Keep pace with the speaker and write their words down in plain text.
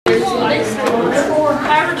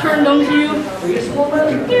Don't you?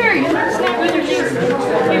 Here, you can snack with your juice.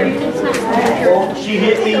 Here, you can snack. Oh, she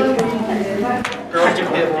hit me. Girls do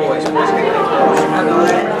hit boys. Boys can hit girls.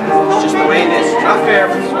 It's just the way it is. It's not fair,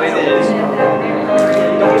 but it's the way it is.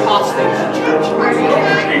 Don't toss things in church.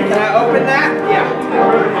 Can I open that? Yeah.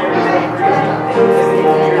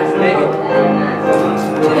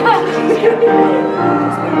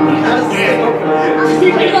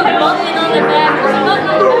 You can put a button on the back. There's a button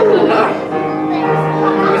on the back.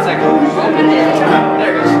 Wait a second. Open it.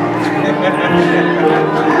 There it is.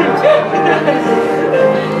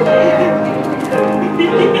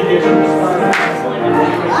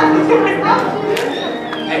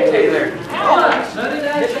 Hey, Taylor.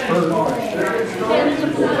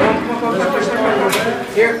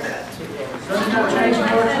 Here.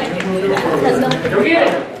 Go get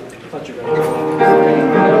it.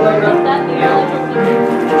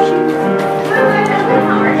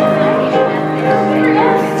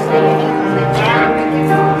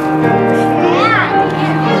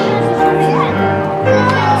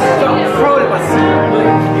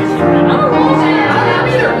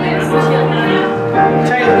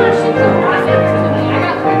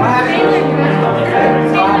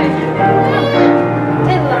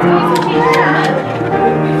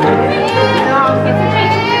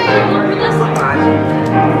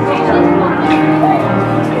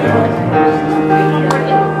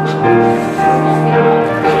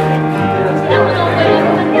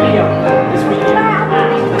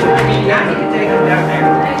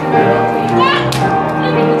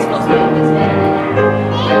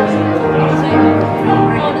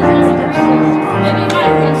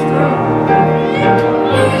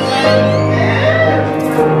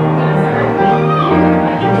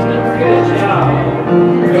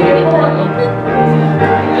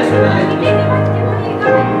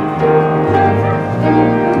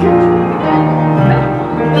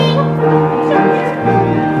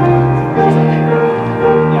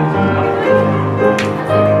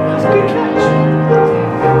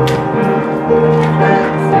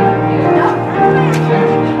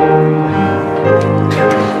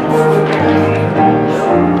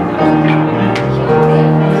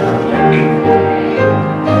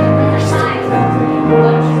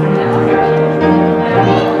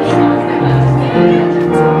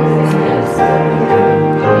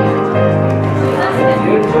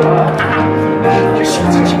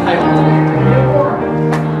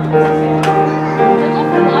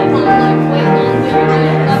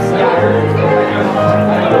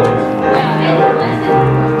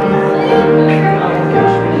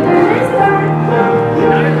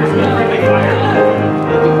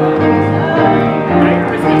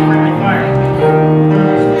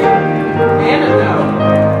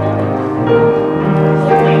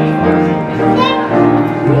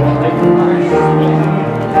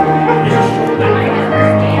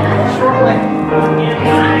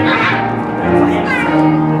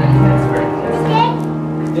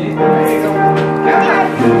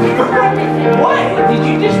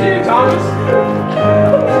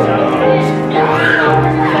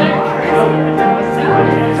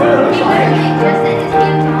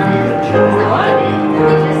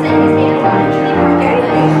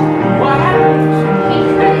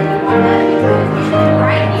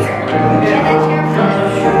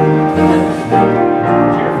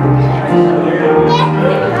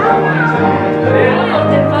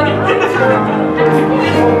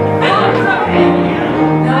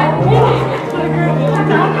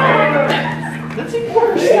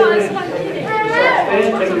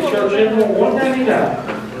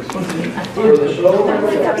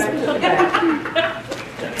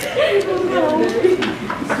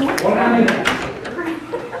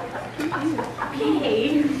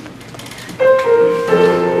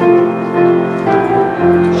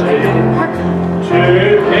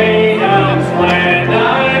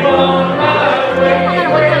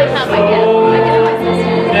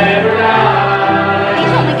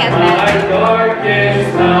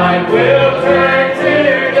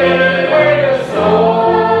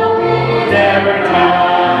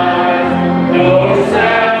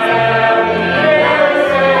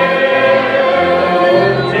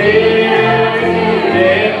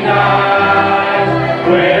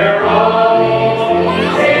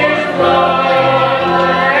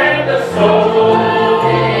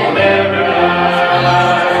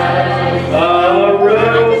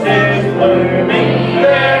 Rose is blooming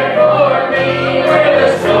there for me, where the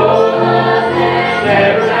soul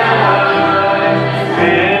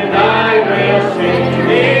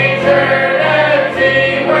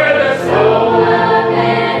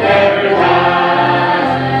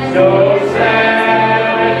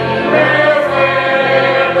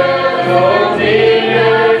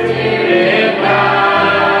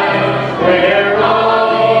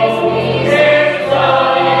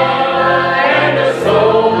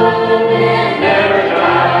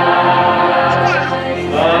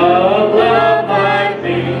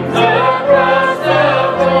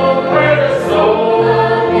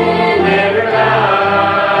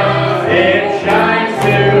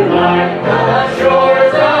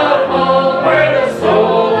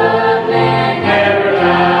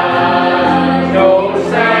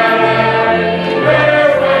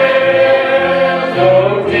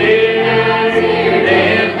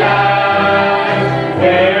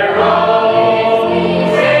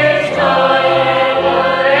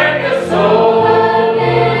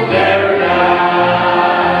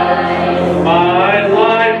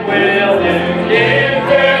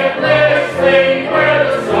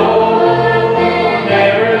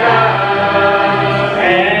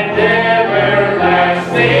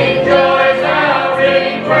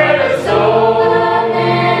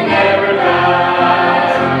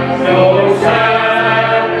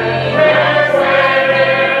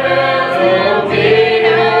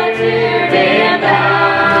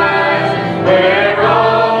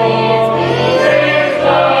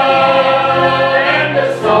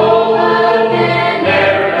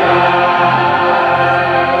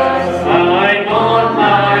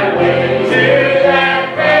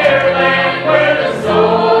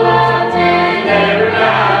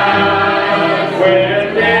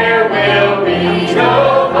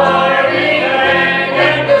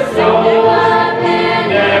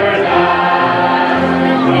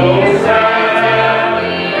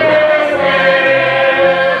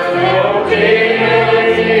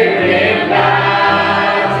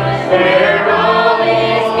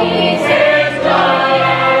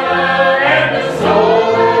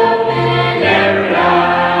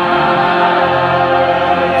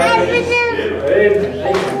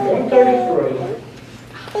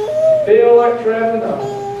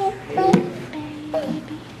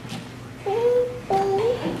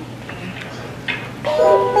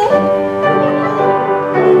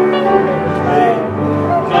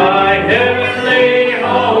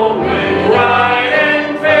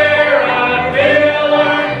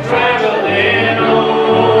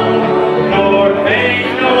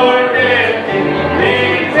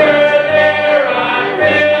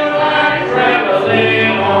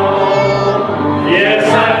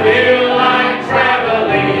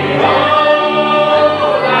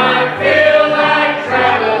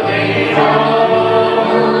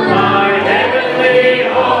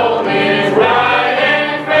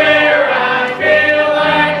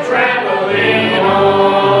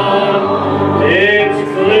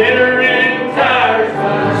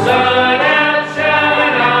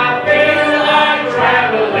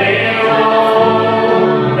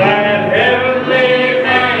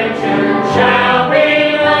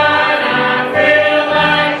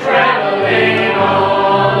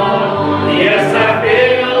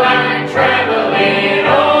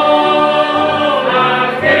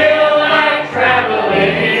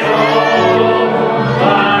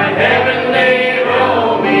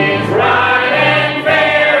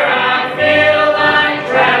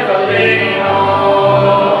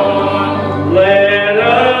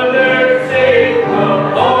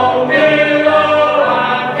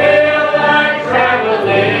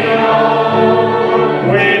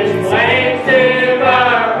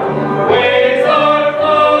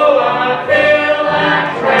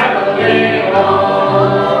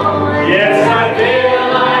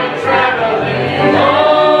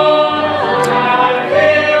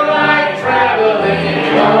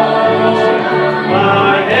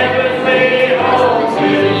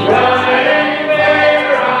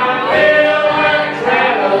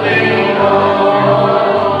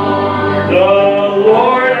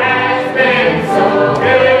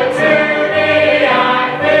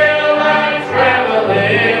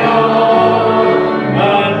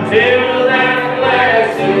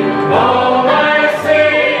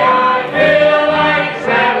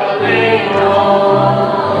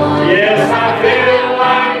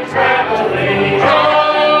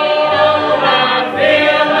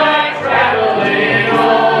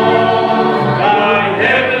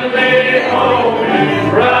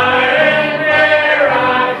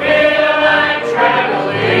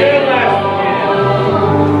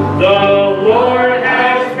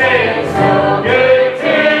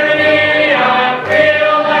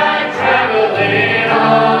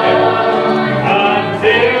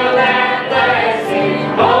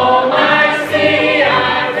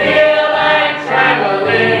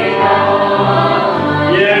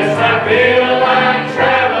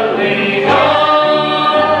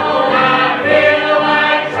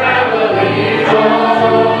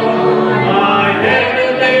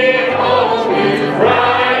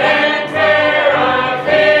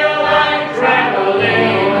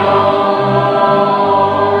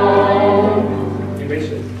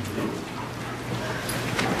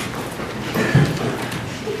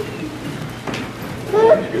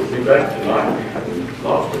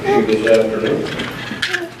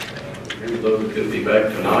back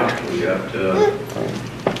tonight. We got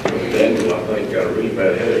Daniel, I think, got a really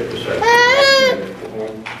bad headache this afternoon.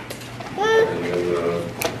 And then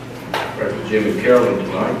back to Jim and Carolyn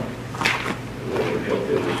tonight. We'll help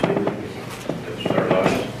them this evening. That's our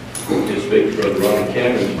lives. We'll speak to Brother Ronnie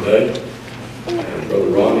Cannon today. And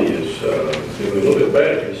Brother Ronnie is doing a little bit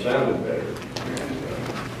better. He's sounding better.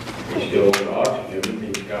 And he's still on the oxygen.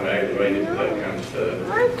 He's kind of aggravated with that kind of stuff.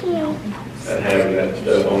 And having that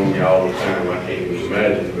stuff on me all the time, I can't even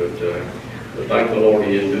imagine. But thank the Lord,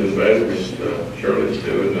 he is doing better. Miss Shirley's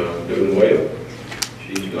doing well.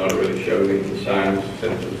 She's not really showing any signs,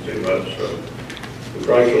 symptoms too much. So we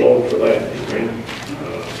praise the Lord for that. Amen.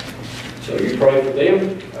 So you pray for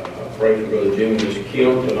them. Pray for Brother Jim and Miss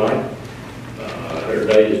Kim tonight. Their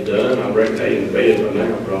day is done. I reckon they in bed by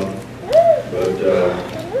now, probably. But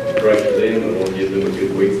pray for them. The Lord give them a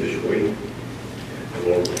good week this week. The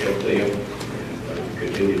Lord will help them. And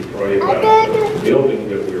continue to pray about the building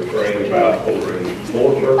that we were praying about over in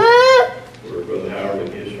Mortimer, where Brother Howard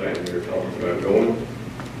and his family are talking about going.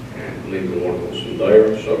 And believe the Lord wants them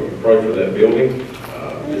there. So we pray for that building.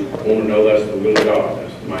 Just want to know that's the will of God.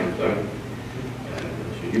 That's the main thing.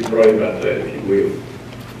 So you pray about that if you will.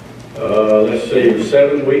 Let's see,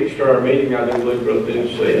 7 weeks to our meeting, I do believe Brother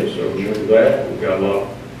Dennis said, so remember that. We've got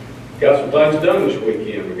some things done this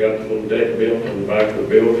weekend. We got the little deck built on the back of the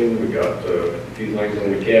building. We got a few things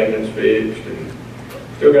on the cabinets fixed, and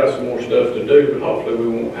still got some more stuff to do, but hopefully we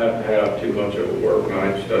won't have to have too much of a work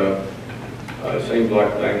night stuff. It seems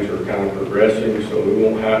like things are kind of progressing, so we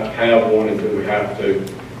won't have to have one until we have to.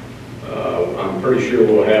 I'm pretty sure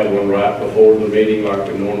we'll have one right before the meeting like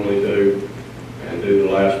we normally do, and do the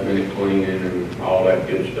last minute cleaning and all that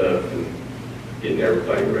good stuff and getting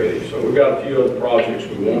everything ready. So we've got a few other projects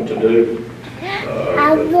we want to do,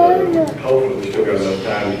 but hopefully we still got enough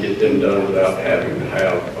time to get them done without having to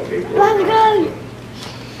have a big work night.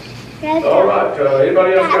 All right,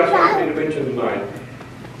 anybody else got something to mention tonight?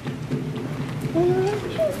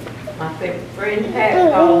 My friend Pat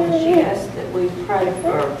called and she asked that we pray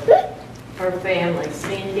for her family,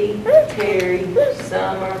 Cindy, Terry,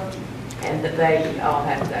 Summer, and the baby all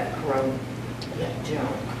have that corona, that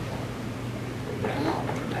junk.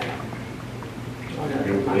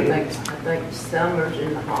 I think Summer's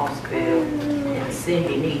in the hospital and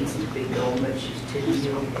Cindy needs to be going, but she's too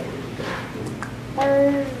young.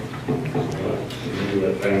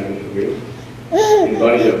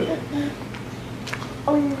 Anybody else?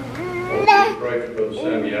 Pray for Brother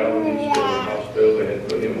Sammy Allen. He's still in the hospital. They had to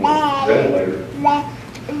put him on the ventilator.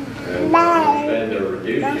 And I understand they're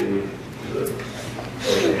reducing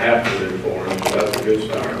what they have to do for him, so that's a good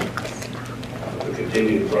sign. We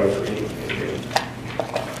continue to pray for him.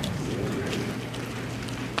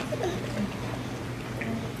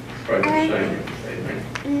 Pray for Sammy. Amen.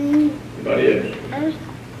 Anybody else?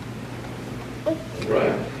 All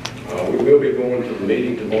right. We will be going to the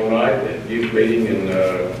meeting tomorrow night, at youth meeting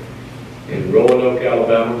in Roanoke,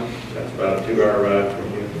 Alabama. That's about a 2-hour ride from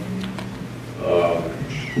here. I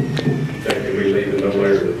think we'll be leaving no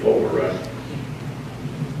later than 4, right?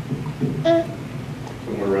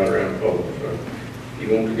 Somewhere right around 4. So if you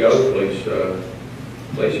want to go,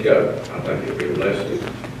 please go. I think it'll be a blessing.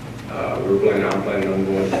 I'm planning on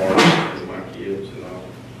going tomorrow with my kids and all.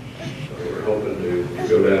 So we're hoping to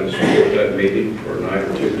go down and support that meeting for a night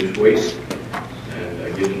or two this week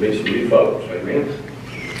and get to meet some new folks. Amen.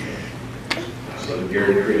 Brother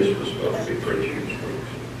Gary Chris was supposed to be preaching this week.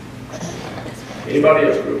 Anybody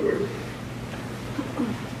else real quick?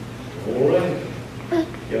 All right.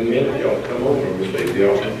 Young men, y'all come over and receive the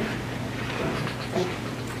offering.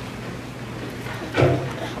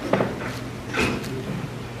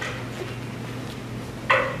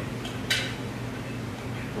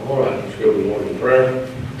 All right, let's go to the Lord in prayer.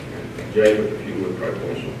 Jacob, if you would pray for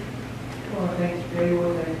us. Lord, thanks for today,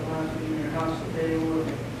 Lord. Thanks for allowing me in your house today, Lord.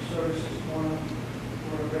 Service this morning,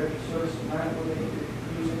 Lord, pray for service tonight, Lord, that you could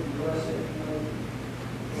use it and bless it,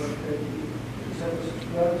 Lord, that you accept us as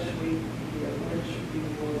well this week, where it should be,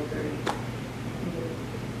 Lord, that you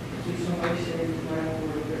see somebody saved tonight,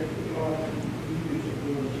 Lord, that you all can use it,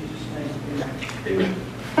 Lord, in Jesus' name, amen. Amen.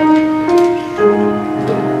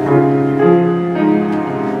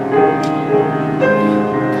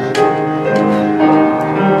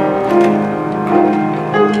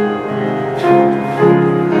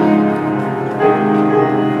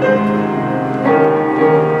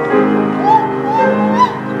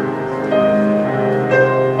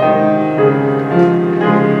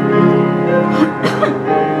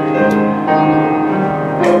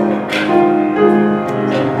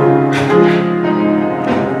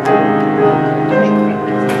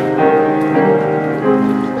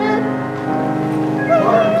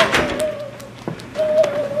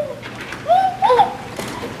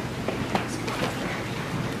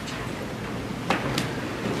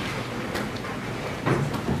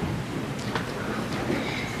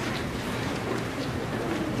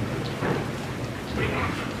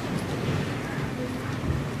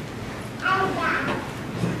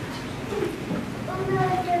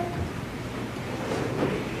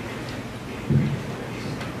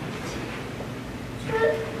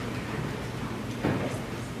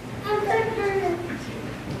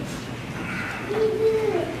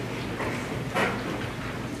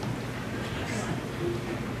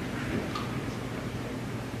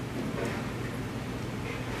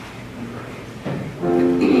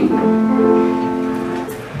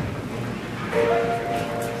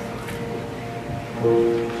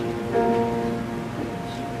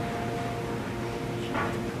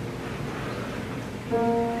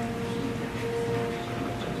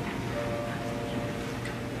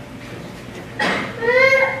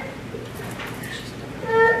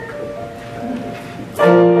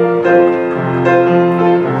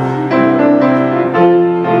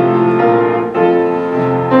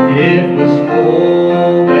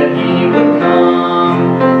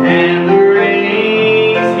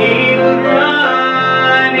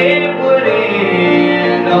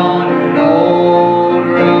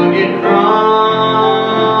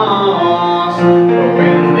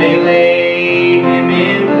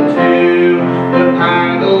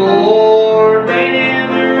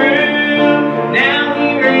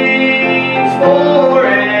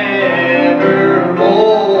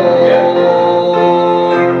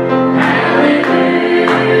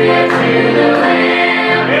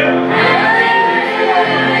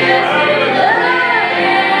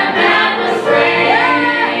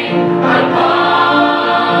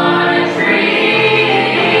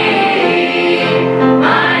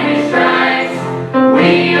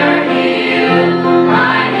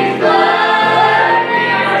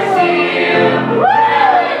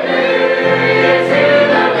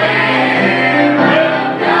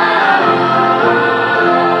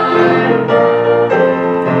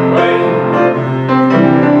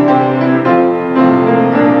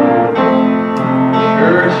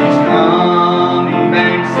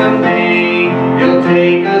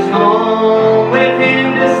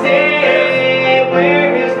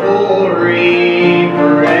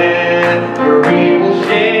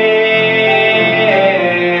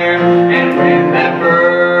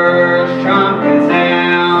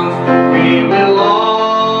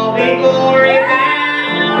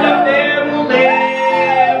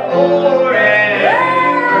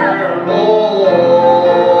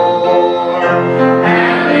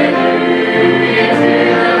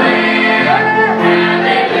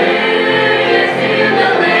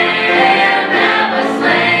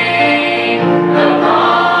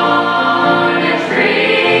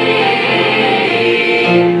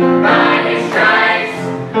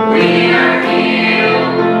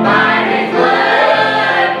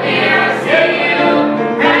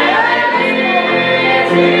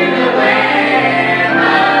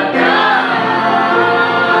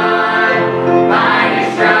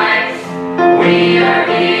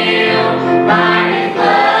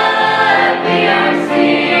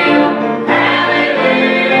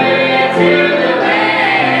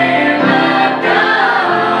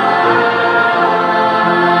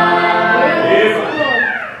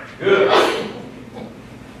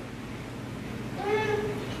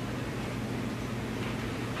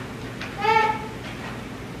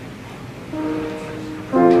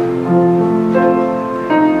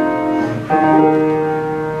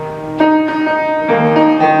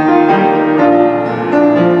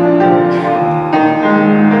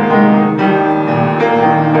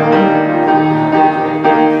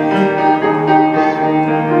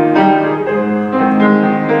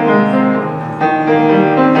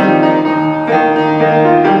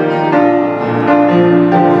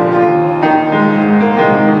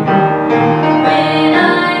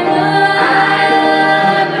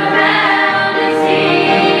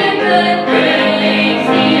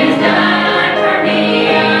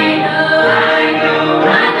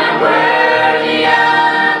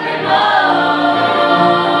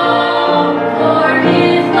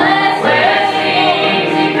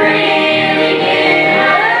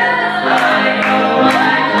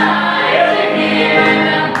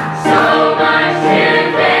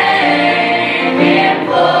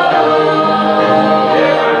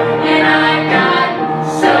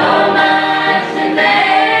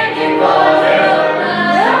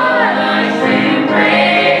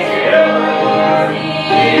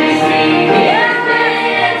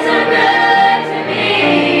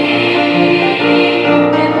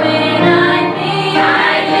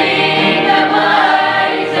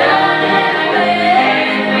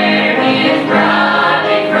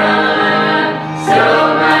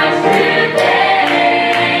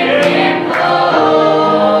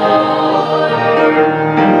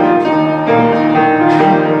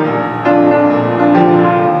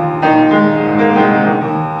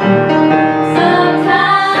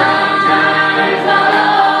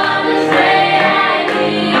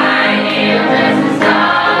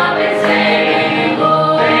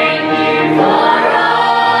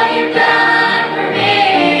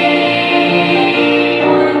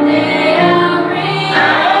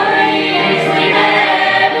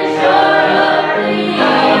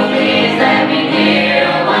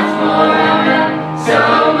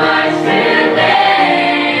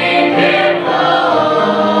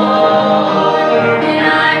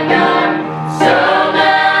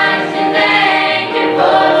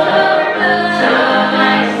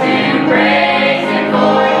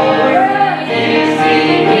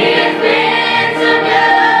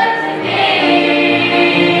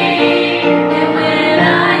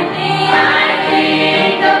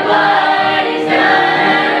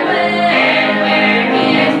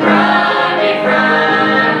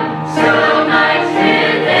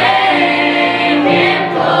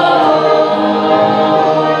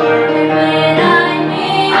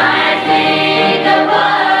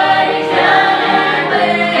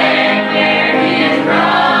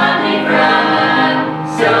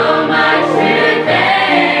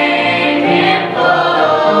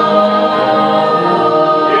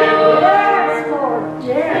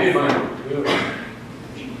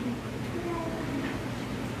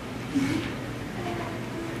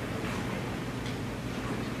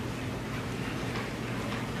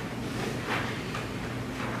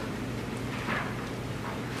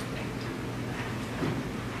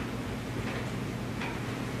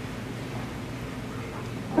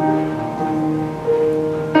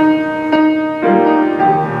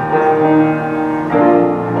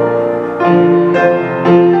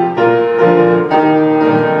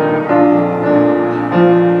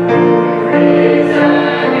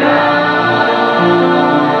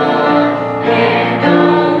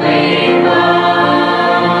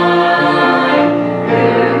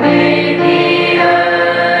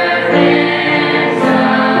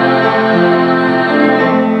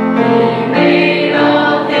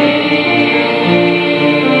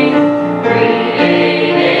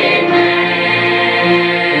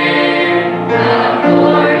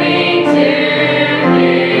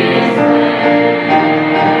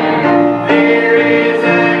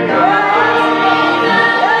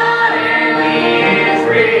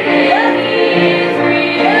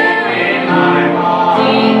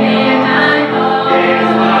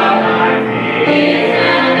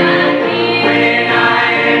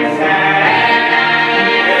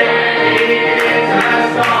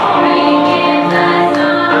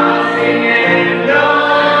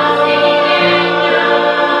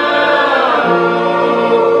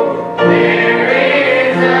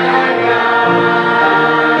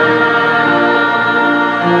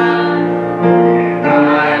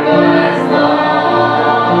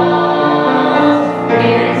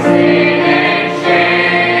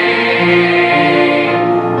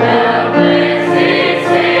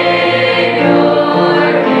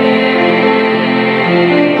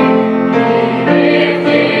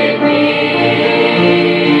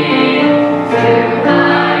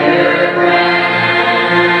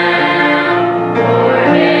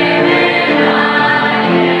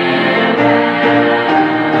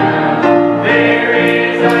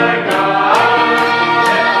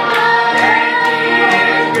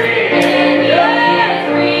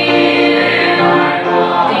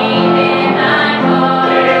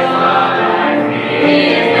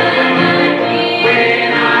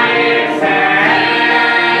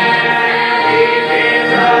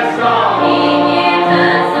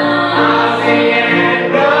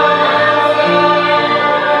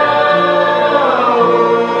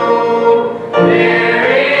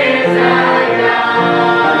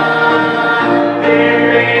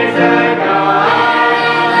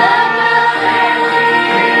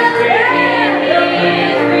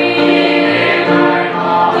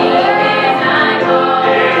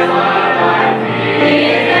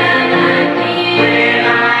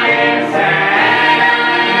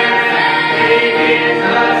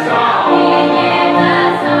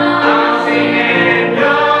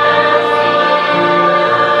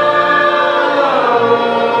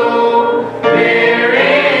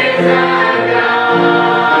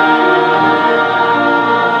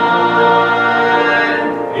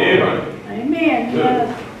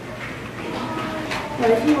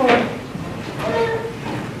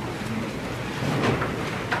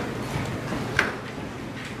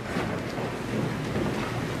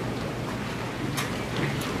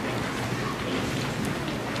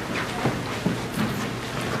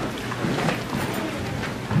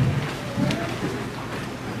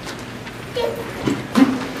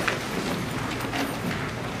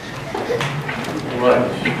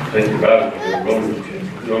 Think about it, we're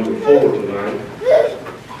number 4 tonight.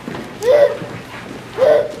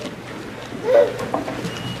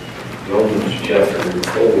 Romans chapter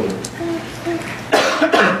 4.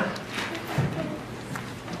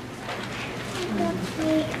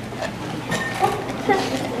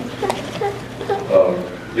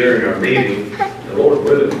 During our meeting, the Lord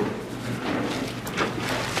willing,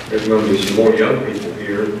 there's going to be some more young people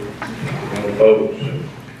here, young folks.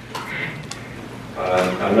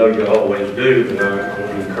 I know you always do, but I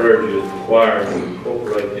want to encourage you as the choir to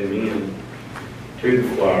incorporate them in to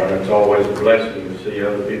the choir. It's always a blessing to see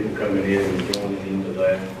other people coming in and joining into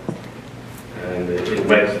that. And it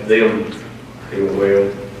makes them feel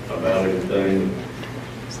well about everything.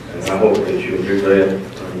 And I hope that you'll do that.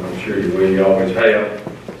 I'm sure you will. You always have.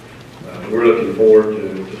 We're looking forward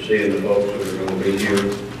to seeing the folks that are going to be here.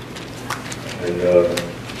 And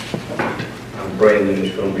I'm praying that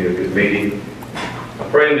it's going to be a good meeting. I'm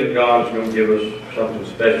praying that God is going to give us something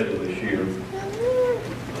special this year.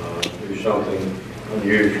 Do something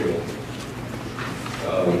unusual.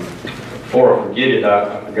 Before I forget it,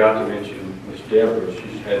 I forgot to mention Miss Deborah.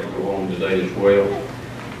 She's had to go home today as well.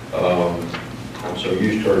 I'm so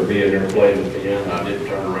used to her being there playing the piano, I didn't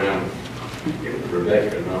turn around. It was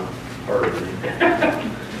Rebecca, not her.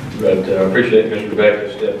 But I appreciate Miss Rebecca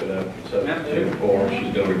stepping up and substituting for her.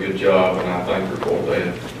 She's doing a good job, and I thank her for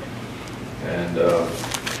that. And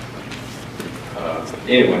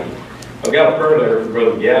anyway, I've got a prayer letter from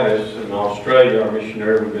Brother Gaddis in Australia, our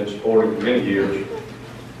missionary we've been supporting for many years.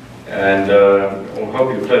 And I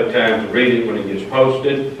hope you'll take time to read it when it gets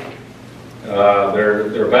posted.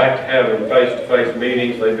 They're back to having face-to-face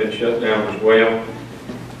meetings. They've been shut down as well.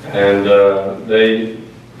 And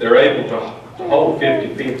they're able to hold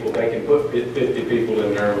 50 people. They can put 50 people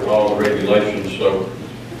in there with all the regulations. So,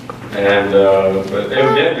 and but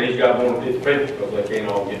evidently he's got more than 50 people because they can't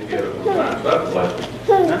all get together at one time. So that's a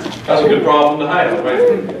blessing. That's a good problem to have,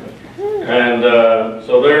 right? And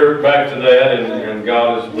so they're back to that, and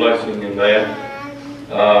God is blessing in that.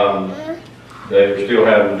 They're still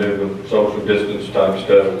having to do the social distance type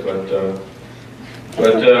stuff, but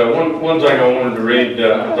one thing I wanted to read,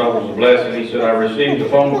 I thought was a blessing. He said, I received a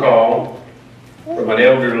phone call from an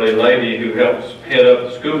elderly lady who helps head up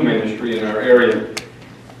the school ministry in our area,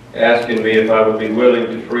 asking me if I would be willing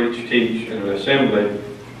to preach, teach in an assembly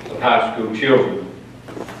of high school children.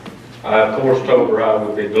 I, of course, told her I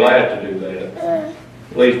would be glad to do that.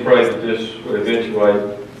 Please pray that this will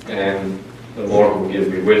eventuate and the Lord will give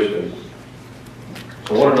me wisdom.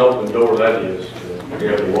 So what an open door that is, to be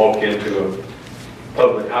able to walk into a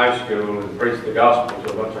public high school and preach the gospel to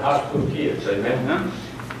a bunch of high school kids, amen?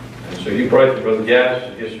 And so you pray for Brother Gaddis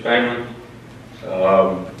and his family,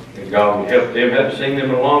 and God will help them. Haven't seen them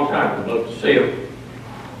in a long time. I'd love to see them.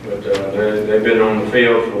 But they've been on the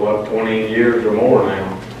field for, what, 20 years or more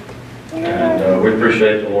now. And we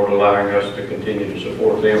appreciate the Lord allowing us to continue to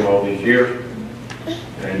support them all these years.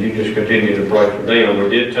 And you just continue to pray for them. We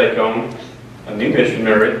did take on a new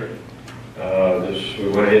missionary. We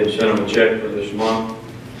went ahead and sent them a check for this month.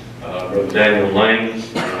 Brother Daniel Lane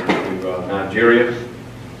to Nigeria.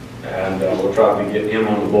 And we'll try to be getting him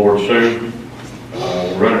on the board soon.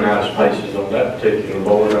 We're running out of spaces on that particular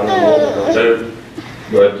board. I don't know what we're going to do.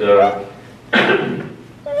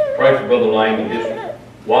 But pray for Brother Lane and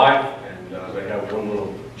his wife. They have one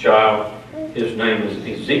little child. His name is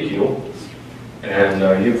Ezekiel. And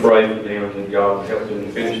you pray for them that God will help them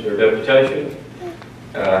to finish their deputation.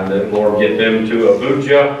 And that Lord get them to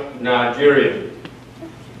Abuja, Nigeria.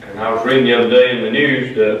 And I was reading the other day in the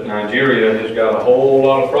news that Nigeria has got a whole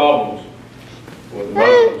lot of problems with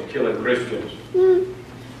Muslims killing Christians.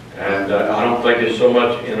 And I don't think it's so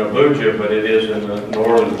much in Abuja, but it is in the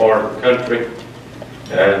northern part of the country.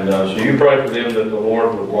 And so you pray for them that the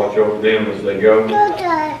Lord will watch over them as they go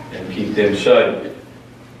and keep them safe.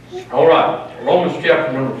 All right, Romans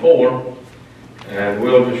chapter number 4, and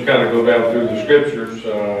we'll just kind of go down through the scriptures,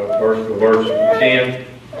 verse by verse if we can,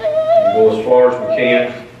 and go as far as we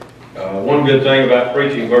can. One good thing about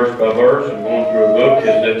preaching verse by verse and going through a book is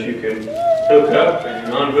that you can hook up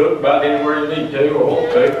and unhook about anywhere you need to or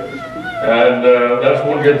want to. And that's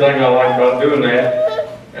one good thing I like about doing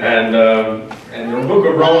that. And the book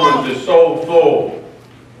of Romans is so full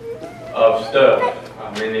of stuff.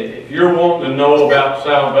 I mean, if you're wanting to know about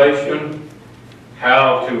salvation,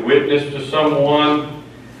 how to witness to someone,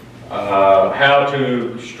 how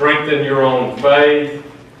to strengthen your own faith,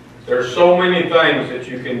 there's so many things that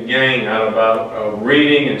you can gain out of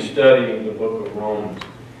reading and studying the book of Romans.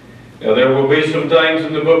 Now, there will be some things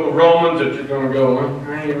in the book of Romans that you're going to go,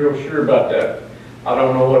 I ain't real sure about that. I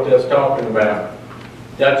don't know what that's talking about.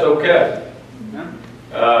 That's okay.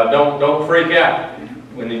 Don't freak out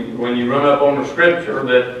when you run up on the scripture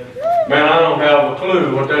that, man, I don't have a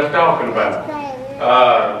clue what that's talking about.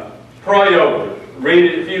 Pray over it. Read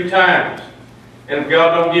it a few times. And if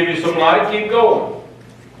God don't give you some light, keep going.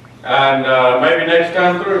 And maybe next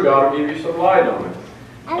time through, God will give you some light on it.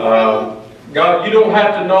 God, you don't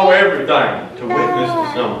have to know everything to witness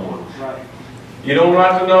to someone. You don't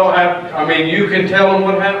have to know you can tell them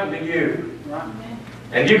what happened to you.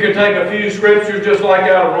 And you can take a few scriptures just like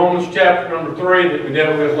out of Romans chapter number 3 that we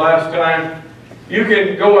dealt with last time. You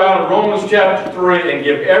can go out of Romans chapter 3 and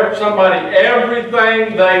give somebody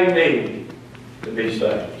everything they need to be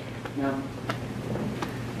saved.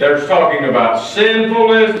 There's talking about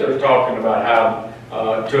sinfulness. There's talking about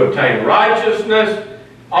how to obtain righteousness.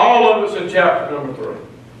 All of it's in chapter number 3.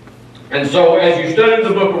 And so as you study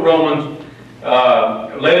the book of Romans,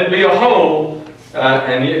 let it be a whole.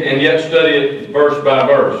 And yet study it verse by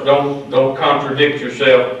verse. Don't contradict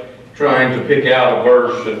yourself trying to pick out a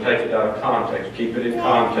verse and take it out of context. Keep it in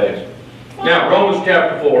context. Now, Romans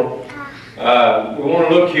chapter 4. We want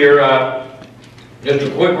to look here. Just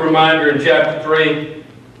a quick reminder in chapter 3.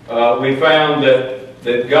 We found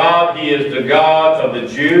that God, He is the God of the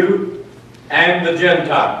Jew and the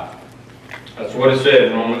Gentile. That's what it said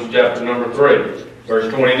in Romans chapter number 3,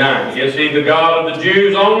 verse 29. Is He the God of the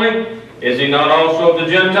Jews only? Is He not also of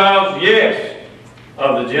the Gentiles? Yes,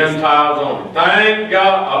 of the Gentiles only. Thank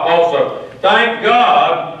God. Thank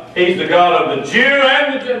God He's the God of the Jew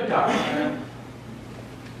and the Gentile.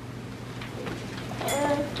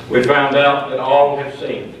 we found out that all have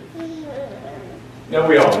sinned. Now,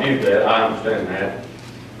 we all knew that. I understand that.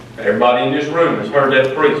 Everybody in this room has heard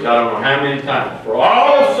that preached I don't know how many times. For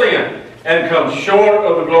all have sinned and come short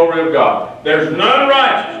of the glory of God. There's none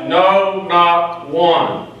righteous. No, not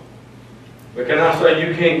one. But can I say,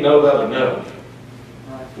 you can't know that enough.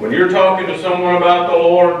 When you're talking to someone about the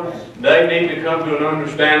Lord, they need to come to an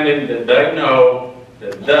understanding that they know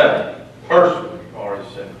that they personally are a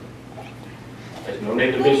sinner. There's no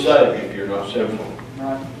need to be saved if you're not sinful.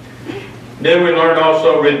 Then we learned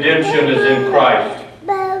also redemption is in Christ.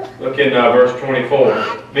 Look in verse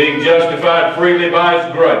 24. Being justified freely by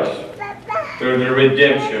His grace through the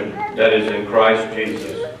redemption that is in Christ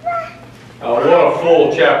Jesus. What a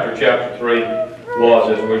full chapter 3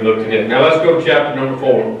 was as we looked at it. Now let's go to chapter number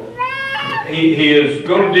 4. He is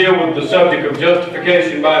going to deal with the subject of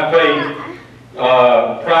justification by faith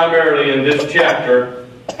primarily in this chapter.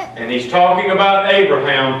 And he's talking about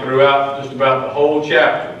Abraham throughout just about the whole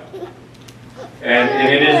chapter. And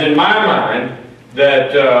it is in my mind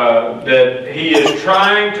that he is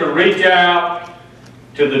trying to reach out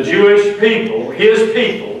to the Jewish people, his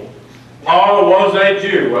people. Paul was a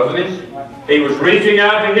Jew, wasn't he? He was reaching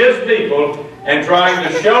out to his people and trying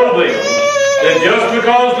to show them that just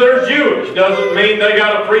because they're Jewish doesn't mean they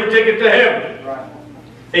got a free ticket to heaven.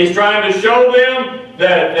 He's trying to show them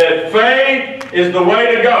that faith is the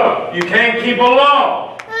way to go. You can't keep a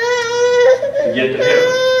law to get to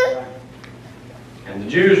heaven. And the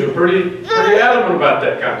Jews are pretty adamant about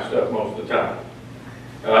that kind of stuff most of the time.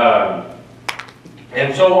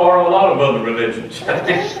 And so are a lot of other religions. A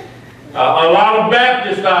lot of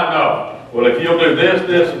Baptists I know. Well, if you'll do this,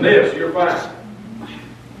 this, and this, you're fine.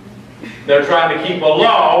 They're trying to keep a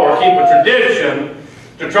law or keep a tradition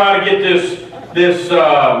to try to get this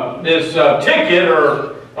ticket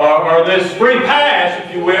or this free pass,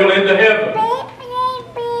 if you will, into heaven.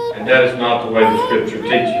 And that is not the way the Scripture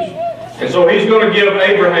teaches. And so he's going to give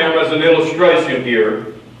Abraham as an illustration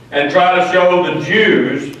here and try to show the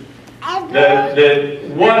Jews that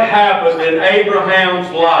what happened in Abraham's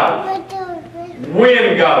life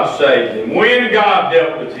when God saved him, when God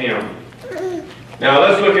dealt with him. Now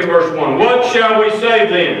let's look at verse 1. What shall we say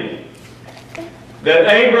then? That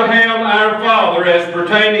Abraham our father, as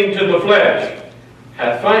pertaining to the flesh,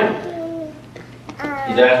 hath found.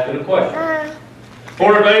 He's asking a question.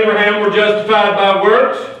 For if Abraham were justified by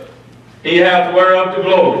works, he hath whereof to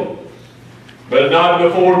glory, but not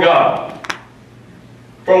before God.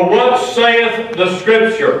 For what saith the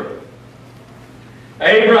Scripture?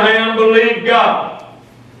 Abraham believed God,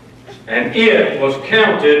 and it was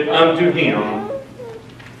counted unto him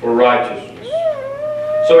for righteousness.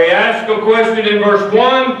 So he asks a question in verse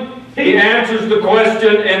 1. He answers the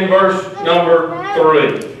question in verse number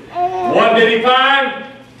 3. What did he find?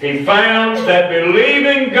 He found that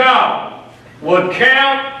believing God would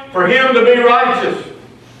count for him to be righteous.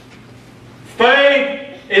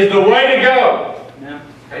 Faith is the way to go.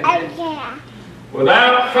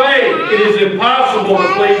 Without faith, it is impossible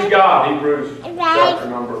to please God. Hebrews chapter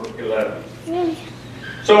number 11.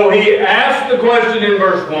 So he asks the question in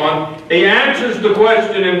verse 1. He answers the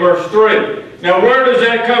question in verse 3. Now where does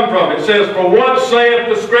that come from? It says, for what saith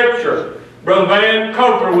the Scripture? Brother Van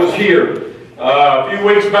Coker was here a few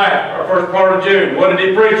weeks back, our first part of June. What did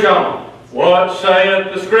he preach on? What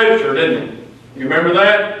saith the Scripture, didn't he? You remember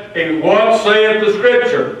that? What saith the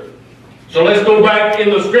Scripture? So let's go back in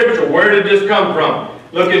the Scripture. Where did this come from?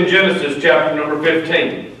 Look in Genesis chapter number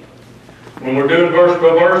 15. When we're doing verse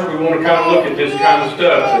by verse, we want to kind of look at this kind of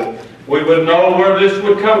stuff. So we would know where this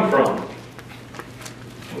would come from.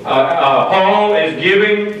 Paul is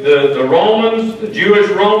giving the Romans, the Jewish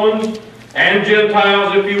Romans, and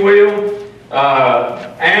Gentiles, if you will,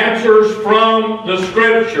 answers from the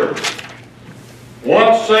Scripture.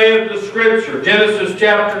 What saith the Scripture? Genesis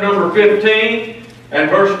chapter number 15. And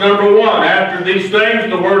verse number 1, after these things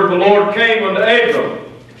the word of the Lord came unto Abram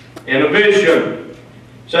in a vision,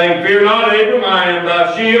 saying, fear not, Abram, I am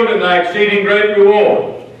thy shield and thy exceeding great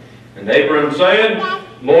reward. And Abram said,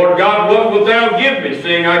 Lord God, what wilt thou give me,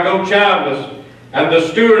 seeing I go childless? And the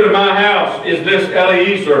steward of my house is this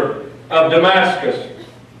Eliezer of Damascus.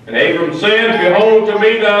 And Abram said, behold, to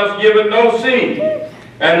me thou hast given no seed,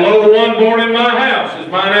 and lo, one born in my house is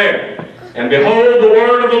mine heir. And behold, the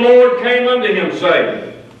word of the Lord came unto him,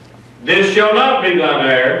 saying, this shall not be thine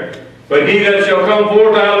heir, but he that shall come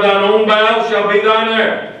forth out of thine own bowels shall be thine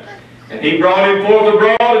heir. And he brought him forth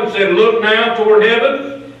abroad, and said, look now toward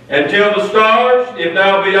heaven, and tell the stars, if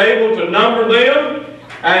thou be able to number them.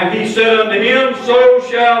 And he said unto him, so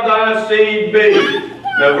shall thy seed be.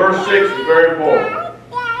 Now verse 6 is very important.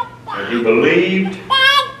 And he believed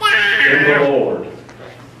in the Lord,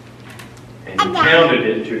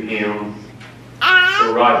 to him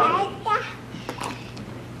for righteousness.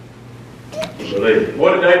 He believed.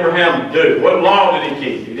 What did Abraham do? What law did he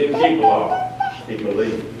keep? He didn't keep a law. He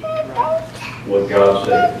believed what God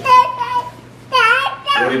said.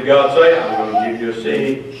 What did God say? I'm going to give you a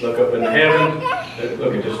seed. Look up in the heavens.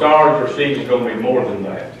 Look at the stars. Your seed is going to be more than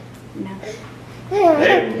that.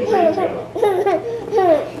 Abraham believed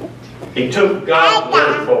God. He took God's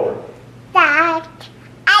word for it.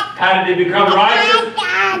 How did he become righteous?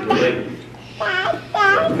 He believed.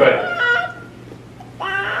 Faith.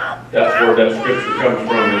 That's where that scripture comes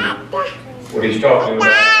from, what he's talking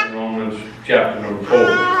about in Romans chapter number 4.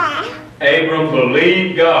 Abram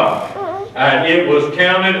believed God, and it was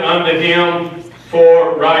counted unto him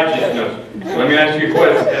for righteousness. Let me ask you a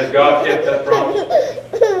question. Has God kept that promise?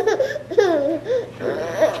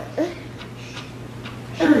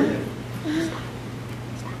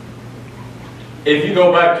 If you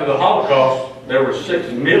go back to the Holocaust, there were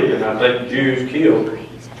 6 million, I think, Jews killed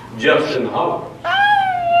just in the Holocaust.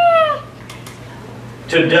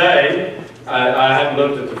 Today, I haven't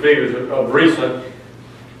looked at the figures of recent,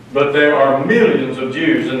 but there are millions of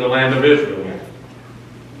Jews in the land of Israel now.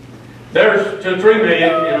 There's 2 or 3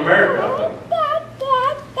 million in America,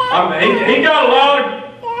 I think. He got a lot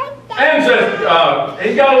of ancestors.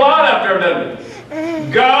 He's got a lot out there, doesn't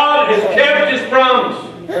he? God has kept his promise.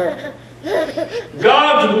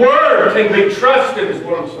 God's word can be trusted, is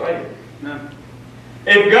what I'm saying.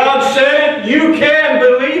 If God said it, you can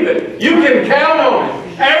believe it. You can count on it.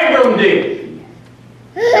 Abram did.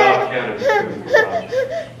 God counted it for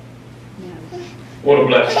righteousness. What a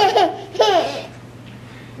blessing.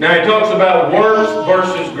 Now he talks about works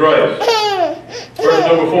versus grace. Verse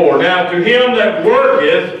number 4. Now to him that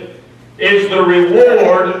worketh is the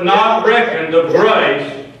reward not reckoned of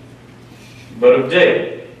grace, but of debt.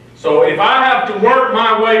 So if I have to work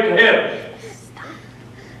my way to heaven,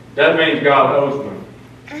 that means God owes me.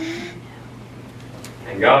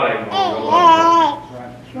 And God ain't going to go.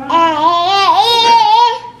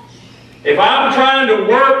 If I'm trying to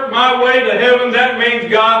work my way to heaven, that means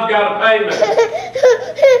God's got to pay me.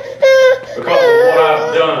 Because of what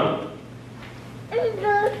I've done.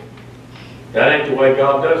 That ain't the way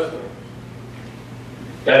God does things.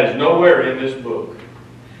 That is nowhere in this book.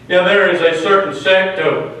 Now there is a certain sect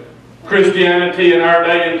of Christianity in our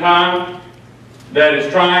day and time that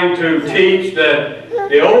is trying to teach that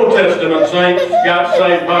the Old Testament saints got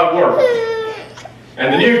saved by works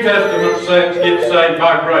and the New Testament saints get saved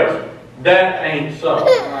by grace. That ain't so.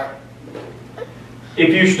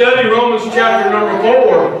 If you study Romans chapter number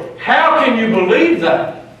 4, how can you believe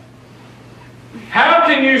that? How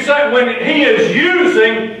can you say, when he is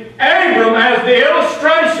using Abram as the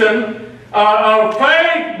illustration of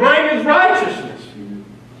faith brings righteousness?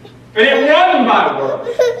 And it wasn't by works.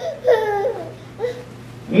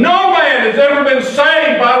 No man has ever been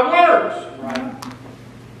saved by works.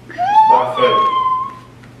 By faith.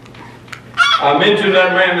 I mentioned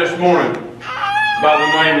that man this morning by the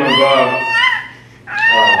name of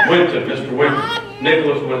Winton, Mr. Winton,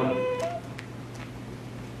 Nicholas Winton.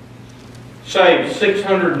 Saved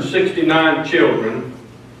 669 children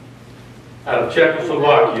out of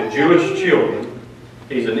Czechoslovakia, Jewish children.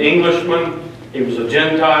 He's an Englishman. He was a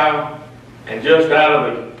Gentile, and just out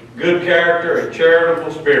of a good character and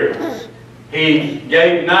charitable spirit, he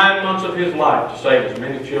gave 9 months of his life to save as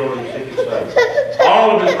many children as he could save.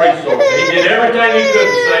 All of his resources. He did everything he could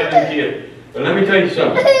to save them kids. But let me tell you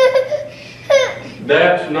something.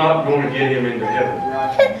 That's not going to get him into heaven.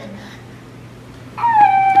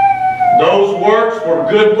 Those works were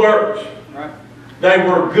good works. They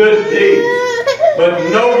were good deeds. But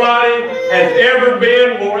nobody has ever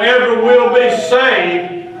been or ever will be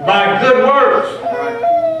saved by good works.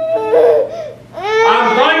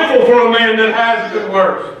 I'm thankful for a man that has good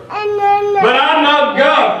works. But I'm not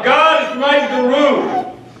God. God has made the rule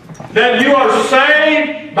that you are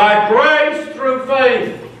saved by grace through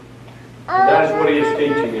faith. And that's what he is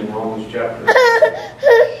teaching in Romans chapter 9.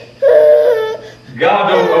 God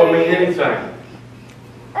don't owe me anything.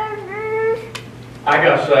 I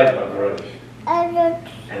got saved by grace.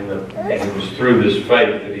 And it was through this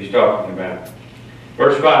faith that he's talking about.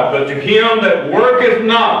 Verse 5, but to him that worketh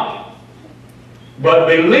not, but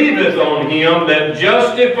believeth on him that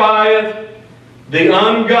justifieth the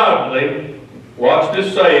ungodly, watch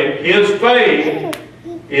this saying, his faith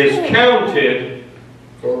is counted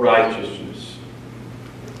for righteousness.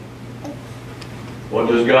 What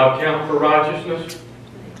does God count for righteousness?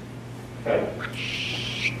 Faith,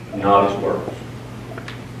 not his works.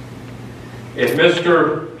 If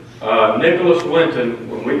Mr. Nicholas Winton,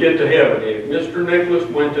 when we get to heaven, if Mr. Nicholas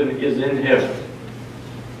Winton is in heaven,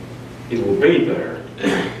 he will be there to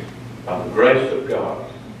by the grace of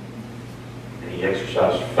God, and he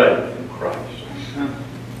exercised faith in Christ.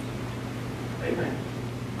 Amen.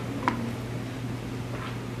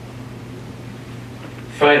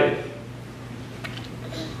 Faith.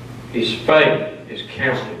 His faith is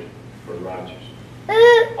counted for righteousness.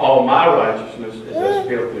 All my righteousness is as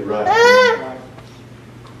filthy righteousness.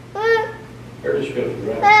 They're just filthy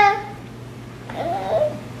righteousness.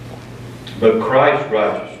 But Christ's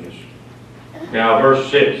righteousness. Now, verse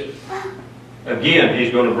 6. Again,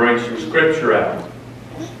 he's going to bring some scripture out.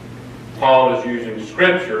 Paul is using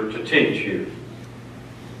scripture to teach here.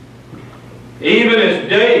 Even as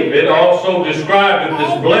David also described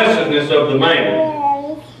this blessedness of the man,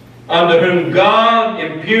 unto whom God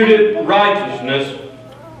imputed righteousness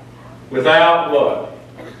without what?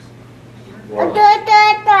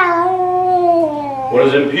 What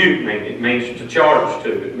does impute mean? It means to charge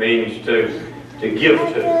to. It means to give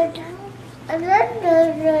to.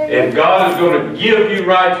 If God is going to give you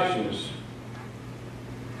righteousness,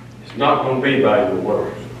 it's not going to be by your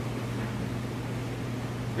works.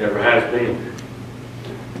 Never has been.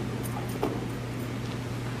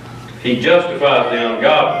 He justifies the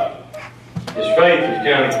ungodly. His faith is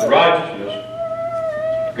counted for righteousness.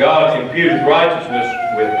 God imputed righteousness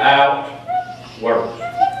without works.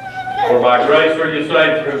 For by grace are you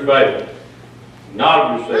saved through faith. Not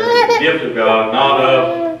of yourselves, the gift of God, not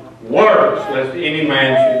of works, lest any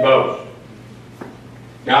man should boast.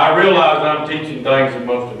 Now I realize I'm teaching things that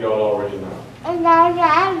most of y'all already know.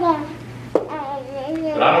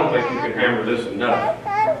 But I don't think you can hammer this enough.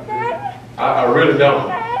 I really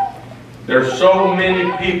don't. There's so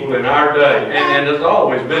many people in our day, and it's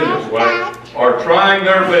always been this way, are trying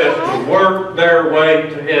their best to work their way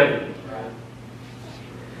to heaven.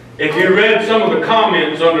 If you read some of the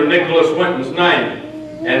comments under Nicholas Winton's name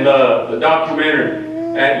and the documentary,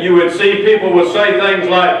 you would see people would say things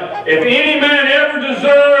like, if any man ever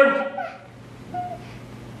deserved,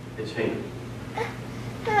 it's him.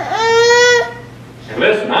 And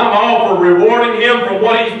listen, I'm all for rewarding him for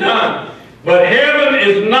what he's done. But heaven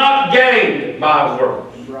is not gained by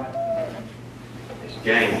works. It's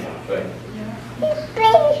gained by faith.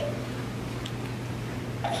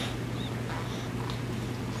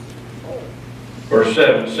 Verse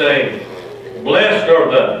 7 saying, blessed are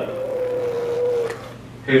they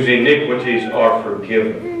whose iniquities are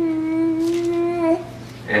forgiven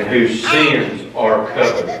and whose sins are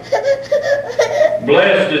covered.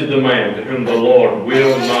 Blessed is the man to whom the Lord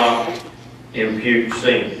will not impute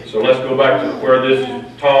sin. So let's go back to where this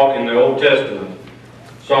is taught in the Old Testament.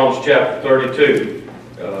 Psalms chapter 32.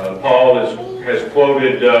 Paul has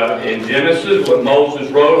quoted in Genesis what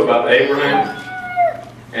Moses wrote about Abraham.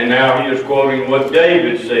 And now he is quoting what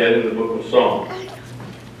David said in the book of Psalms.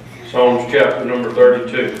 Psalms chapter number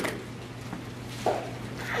 32.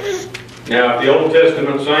 Now, if the Old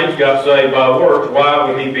Testament saints got saved by works, why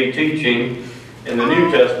would he be teaching in the New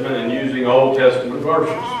Testament and using Old Testament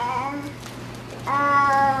verses?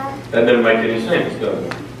 That doesn't make any sense, does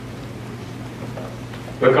it?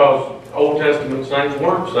 Because Old Testament saints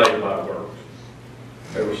weren't saved by works.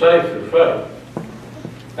 They were saved through faith.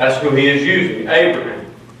 That's who he is using. Abraham,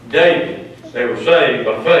 David, they were saved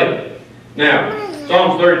by faith. Now,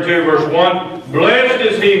 Psalms 32 verse 1, blessed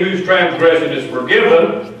is he whose transgression is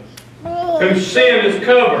forgiven, whose sin is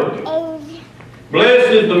covered.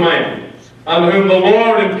 Blessed is the man unto whom the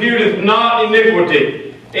Lord imputeth not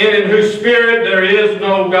iniquity, and in whose spirit there is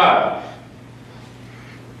no guile.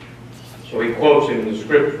 So he quotes him in the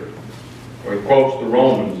scripture. Or he quotes the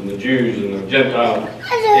Romans and the Jews and the Gentiles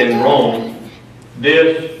in Rome.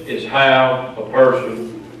 This is how a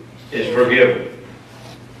person is forgiven.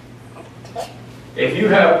 If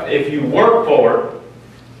you work for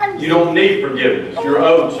it, you don't need forgiveness. You're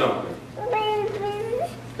owed something.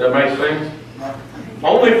 That makes sense?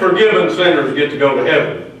 Only forgiven sinners get to go to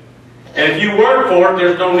heaven. And if you work for it,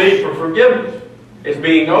 there's no need for forgiveness. It's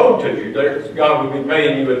being owed to you. God will be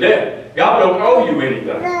paying you a debt. God don't owe you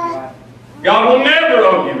anything. God will never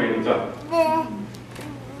owe you anything.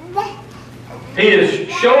 He is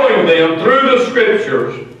showing them through the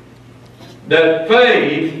scriptures that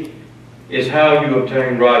faith is how you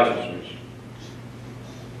obtain righteousness.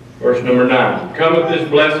 Verse number 9. Cometh this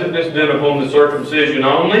blessedness then upon the circumcision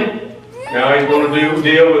only? Now he's going to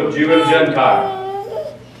deal with Jew and Gentile.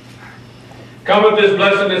 Cometh this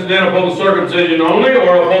blessedness then upon the circumcision only,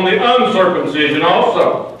 or upon the uncircumcision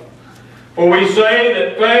also? For we say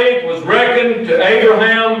that faith was reckoned to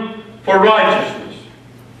Abraham for righteousness.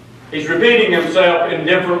 He's repeating himself in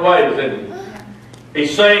different ways, isn't he?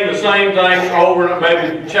 He's saying the same thing over and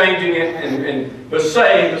maybe changing it, but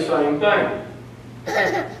saying the same thing.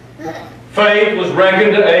 faith was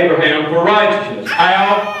reckoned to Abraham for righteousness.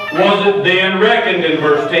 How was it then reckoned in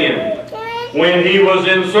verse 10? When he was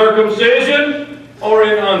in circumcision or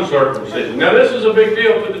in uncircumcision? Now this is a big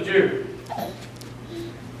deal for the Jew.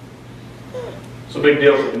 It's a big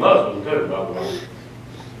deal for the Muslim too, by the way.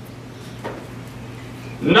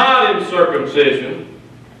 Not in circumcision,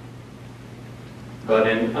 but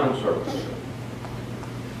in uncircumcision.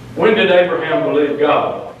 When did Abraham believe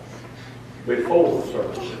God? Before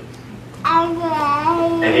circumcision.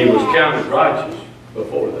 And he was counted righteous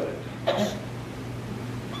before that.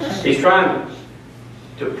 He's trying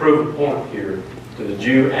to prove a point here to the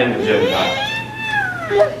Jew and the Gentile.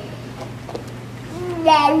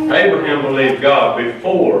 Abraham believed God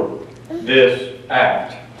before this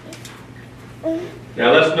act.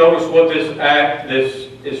 Now let's notice what this act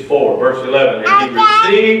is for. Verse 11. And he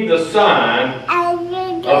received the sign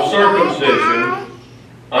of circumcision,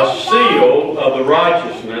 a seal of the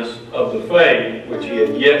righteousness of the faith which he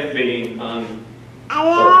had yet been uncircumcised.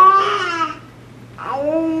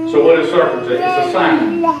 So what is circumcision? It's a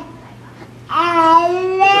sign. It's a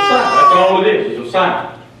sign. That's all it is. It's a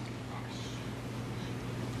sign.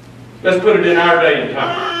 Let's put it in our day and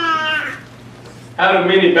time. How do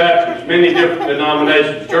many Baptists, many different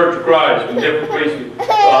denominations, Church of Christ, and different pieces,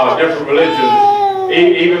 different religions,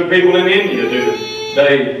 even people in India do this.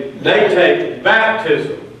 They take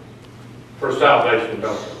baptism for salvation,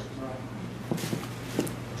 don't they?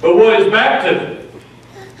 But what is baptism?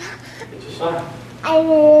 It's a sign.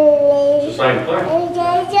 It's the same thing.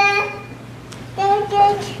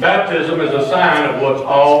 Baptism is a sign of what's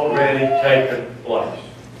already taken place.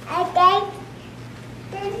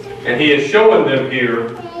 And he is showing them here,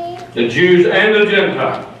 the Jews and the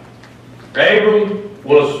Gentiles. Abram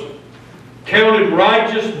was counted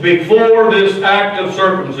righteous before this act of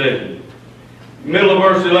circumcision. Middle of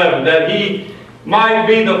verse 11. That he might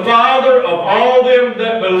be the father of all them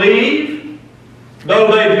that believe,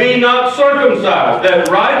 though they be not circumcised, that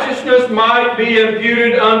righteousness might be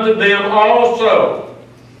imputed unto them also.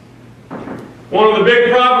 One of the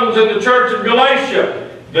big problems in the church of Galatia,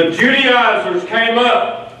 the Judaizers came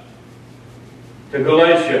up to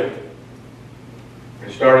Galatia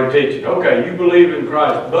and started teaching, okay, you believe in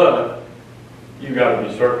Christ, but you got to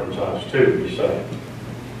be circumcised too to be saved.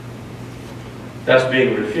 That's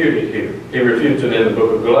being refuted here. He refutes it in the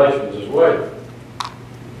book of Galatians as well.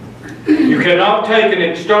 You cannot take an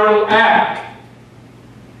external act,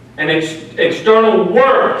 an external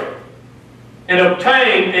work, and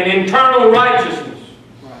obtain an internal righteousness.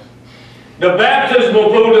 The baptismal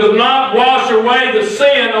pool does not wash away the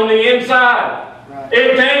sin on the inside.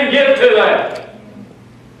 It can't get to that.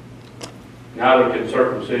 Neither can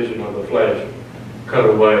circumcision of the flesh cut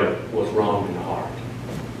away what's wrong in the heart.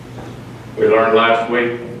 We learned last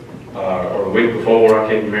week, or the week before, I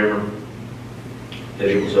can't remember, that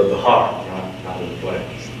it was of the heart, not of the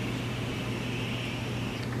flesh.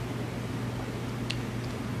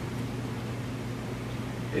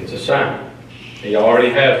 It's a sign. He already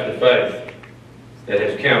has the faith that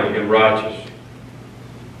has counted him righteous.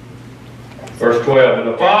 Verse 12, and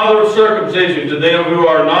the father of circumcision to them who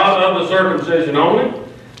are not of the circumcision only,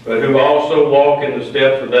 but who also walk in the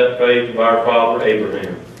steps of that faith of our father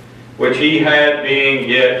Abraham, which he had being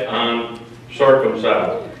yet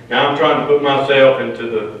uncircumcised. Now I'm trying to put myself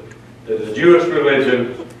into the Jewish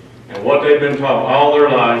religion and what they've been taught all their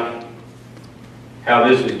life, how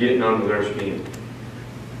this is getting under their skin.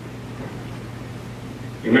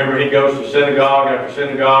 You remember he goes to synagogue after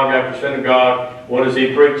synagogue after synagogue. What does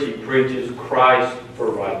he preach? He preaches Christ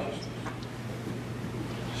for righteousness.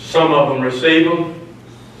 Some of them receive him,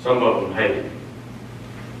 some of them hate him.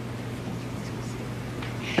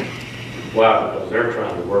 Why? Because they're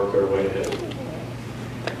trying to work their way to heaven.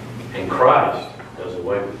 And Christ does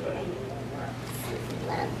away with that.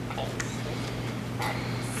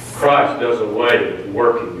 Christ does away with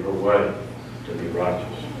working your way to be righteous.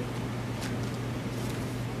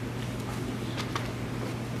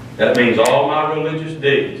 That means all my religious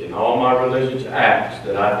deeds and all my religious acts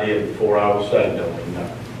that I did before I was saved don't mean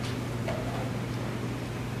nothing.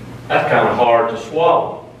 That's kind of hard to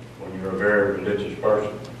swallow when you're a very religious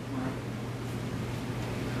person.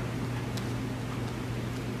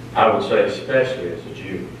 I would say especially as a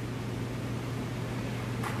Jew.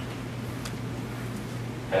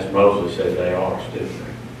 As Moses said they are still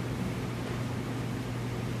there.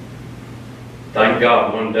 Thank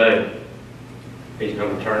God one day He's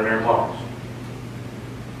going to turn their hearts.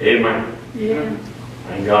 Amen. Yeah.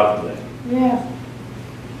 Thank God for that. Yeah.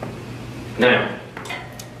 Now,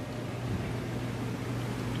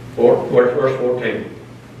 verse 14.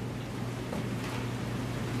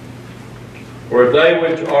 For if they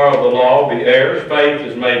which are of the law be heirs, faith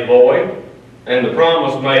is made void, and the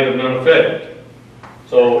promise made of none effect.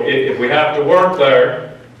 So if we have to work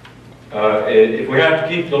there, if we have to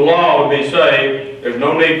keep the law to be saved, there's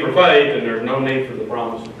no need for faith, and there's no need for the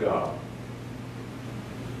promise of God.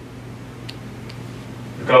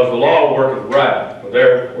 Because the law worketh right.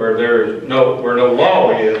 Where no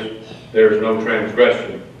law is, there is no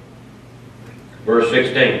transgression. Verse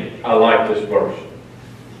 16, I like this verse.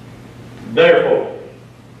 Therefore,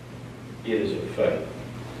 it is of faith,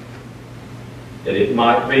 that it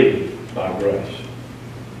might be by grace.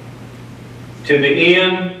 To the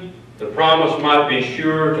end, the promise might be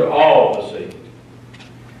sure to all the seed.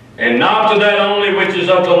 And not to that only which is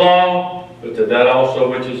of the law, but to that also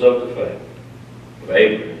which is of the faith of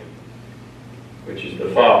Abraham, which is the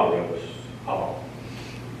father of us all.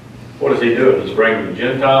 What is he doing? He's bringing the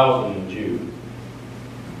Gentiles and the Jew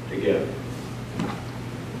together.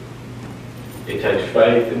 It takes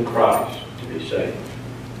faith in Christ to be saved.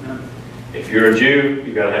 If you're a Jew,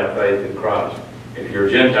 you've got to have faith in Christ. If you're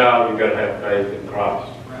a Gentile, you've got to have faith in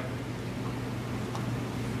Christ.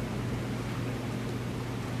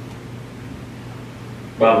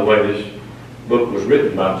 By the way, this book was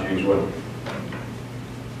written by Jews, wasn't it?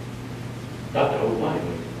 Not the whole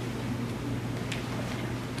Bible.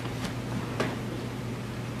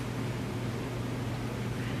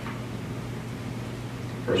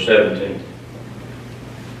 Verse 17.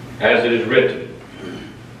 As it is written,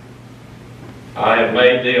 I have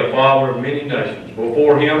made thee a father of many nations,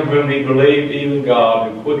 before him whom he believed, even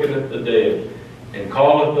God, who quickeneth the dead, and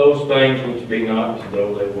calleth those things which be not as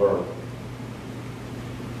though they were.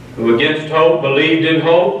 Who against hope believed in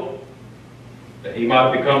hope, that he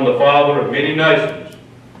might become the father of many nations,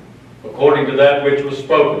 according to that which was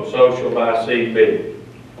spoken, so shall thy seed be.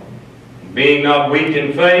 Being not weak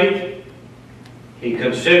in faith, he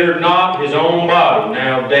considered not his own body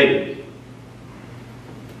now dead.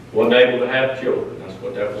 Wasn't able to have children. That's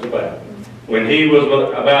what that was about. When he was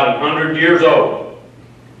about 100 years old,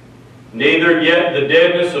 neither yet the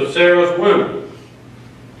deadness of Sarah's womb,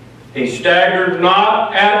 he staggered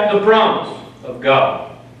not at the promise of God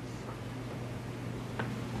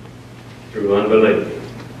through unbelief,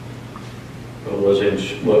 but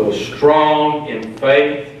was strong in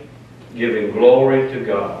faith, giving glory to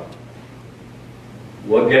God.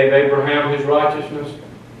 What gave Abraham his righteousness?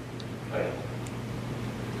 Faith.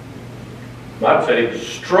 The Bible said he was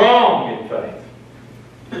strong in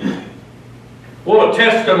faith. What a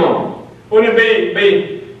testimony. Wouldn't it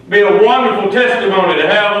be a wonderful testimony to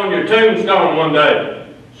have on your tombstone one day?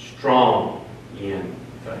 Strong in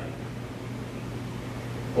faith.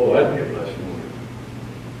 Oh, that'd be a blessing.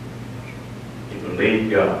 He believed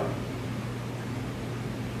God.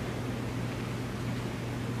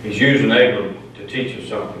 He's using Abram to teach us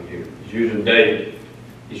something here. He's using David.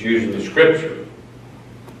 He's using the Scripture.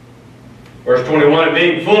 Verse 21,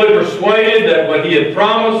 being fully persuaded that what he had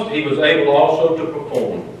promised, he was able also to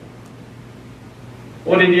perform.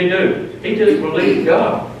 What did he do? He just believed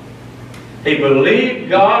God. He believed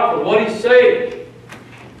God for what he said.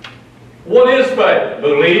 What is faith?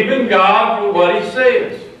 Believing God for what he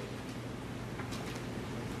says.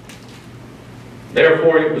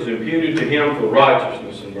 Therefore it was imputed to him for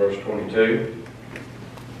righteousness in verse 22.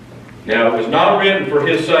 Now it was not written for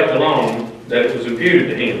his sake alone that it was imputed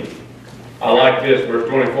to him. I like this, verse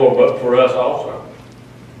 24, but for us also.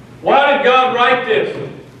 Why did God write this?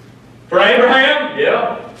 For Abraham?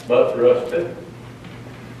 Yeah, but for us too.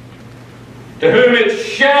 To whom it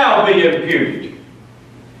shall be imputed.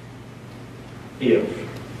 If.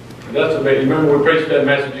 That's a big, you remember we preached that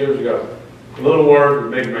message years ago. A little word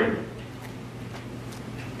with a big meaning.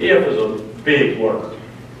 If is a big word,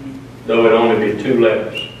 though it only be 2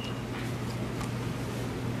 letters.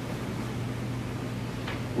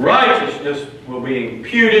 Righteousness will be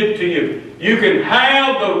imputed to you. You can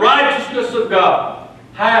have the righteousness of God.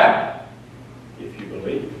 How? If you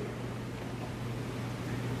believe.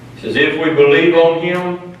 It says, if we believe on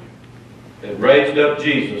him that raised up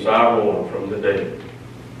Jesus, our Lord, from the dead,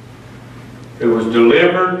 who was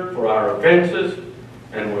delivered for our offenses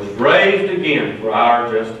and was raised again for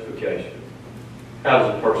our justification. How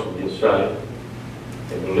does a person get saved?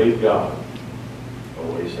 They believe God for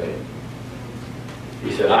what he said.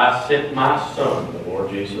 He said, I sent my Son, the Lord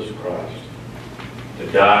Jesus Christ,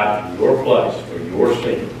 to die in your place for your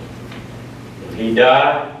sins. When he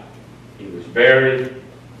died, he was buried.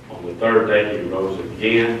 On the 3rd day he rose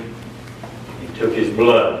again. He took his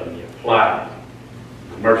blood and he applied it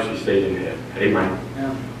to the mercy seat in heaven. Amen.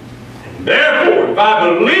 Yeah. And therefore, if I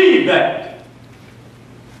believe that,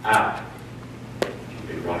 I can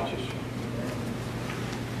be righteous.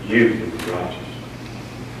 you can be righteous.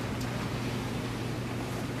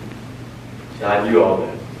 See, I knew all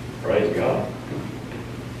that. Praise God.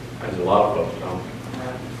 There's a lot of folks don't.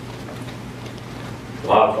 A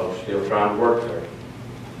lot of folks still trying to work there.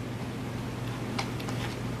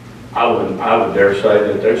 I would dare say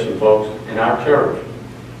that there's some folks in our church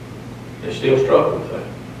that still struggle with that.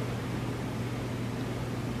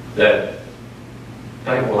 That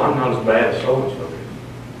think, well, I'm not as bad as so-and-so is.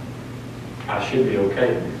 I should be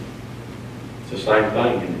okay. It's the same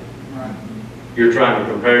thing, isn't it? Right. You're trying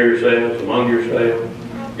to compare yourselves among yourselves.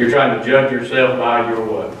 You're trying to judge yourself by your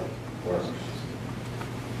what? Works.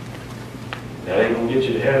 That ain't going to get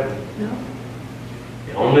you to heaven. No.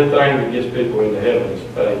 The only thing that gets people into heaven is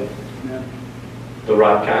faith. Yeah. The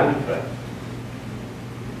right kind of faith.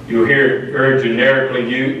 You'll hear it very generically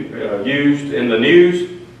used in the news.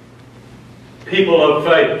 People of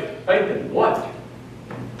faith. Faith in what?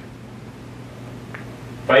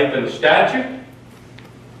 Faith in a statue?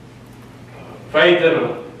 Faith in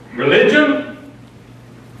a religion?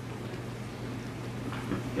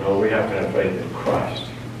 No, we have to have faith in Christ.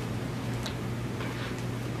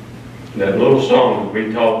 That little song that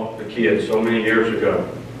we taught the kids so many years ago.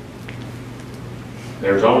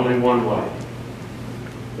 There's only one way.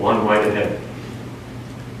 One way to heaven.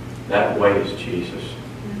 That way is Jesus.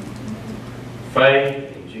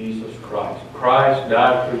 Faith in Jesus Christ. Christ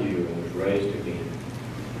died for you and was raised again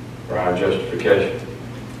for our justification.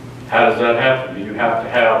 How does that happen? Do you have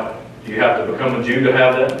to become a Jew to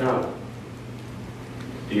have that? No.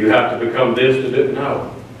 Do you have to become this to do it?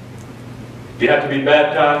 No. Do you have to be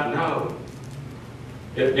baptized? No.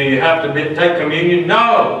 Do you have to take communion?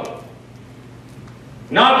 No.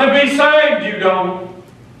 Not to be saved, you don't.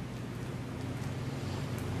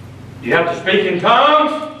 Do you have to speak in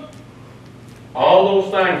tongues? All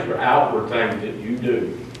those things are outward things that you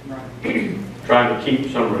do. Right. Trying to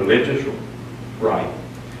keep some religious rite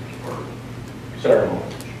or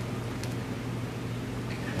ceremony.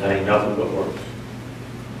 That ain't nothing but works.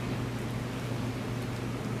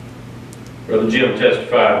 Brother Jim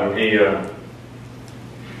testified when he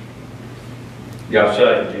got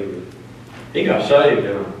saved. He got saved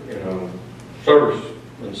in a service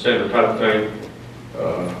and center type thing.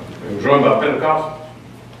 It was run by Pentecostals.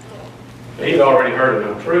 He'd already heard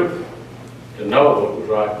enough truth to know what was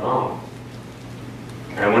right and wrong.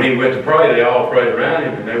 And when he went to pray, they all prayed around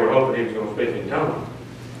him, and they were hoping he was going to speak in tongues.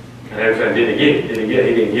 And they were saying, did he get it? Did he get it?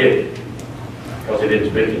 He didn't get it. Because he didn't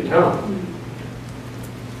speak in tongues.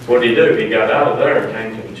 So what did he do? He got out of there and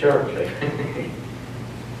came to the church.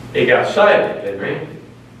 He got saved, amen.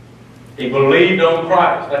 He believed on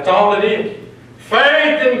Christ. That's all it is.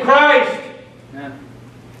 Faith in Christ. Amen.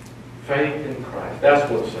 Faith in Christ.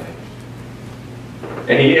 That's what saves.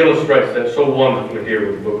 And he illustrates that so wonderfully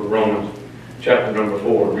here with the book of Romans, chapter number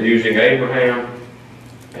 4. We're using Abraham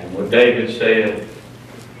and what David said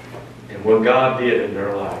and what God did in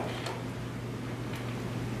their lives.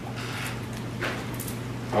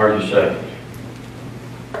 Are you saved?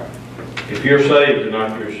 If you're saved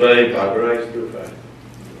tonight, you're saved by grace through faith.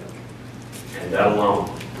 And that alone.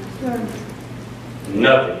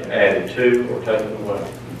 Nothing added to or taken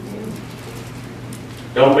away.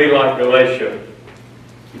 Don't be like Galatia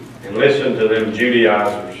and listen to them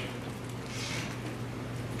Judaizers.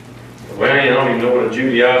 Well, I don't even know what a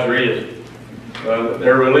Judaizer is.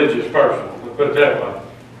 They're a religious person. We'll put it that way.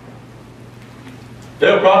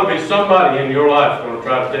 There'll probably be somebody in your life that's going to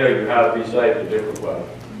try to tell you how to be saved a different way.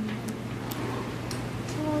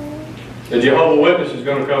 The Jehovah's Witness is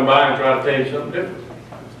going to come by and try to tell you something different.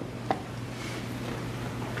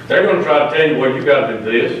 They're going to try to tell you, well, you got to do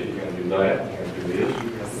this, you got to do that, you got to do this, you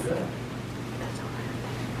got to do that.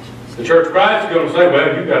 The Church of Christ is going to say,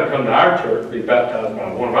 well, you've got to come to our church, be baptized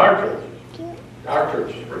by one of our churches. Our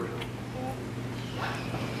church is free.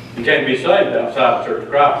 You can't be saved outside the Church of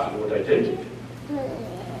Christ, is what they teach you.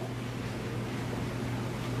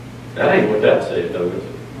 That ain't what that said, though, is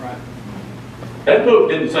it? Right. That book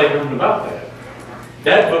didn't say nothing about that.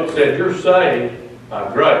 That book said you're saved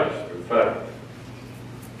by grace through faith.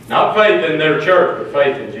 Not faith in their church, but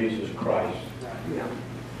faith in Jesus Christ.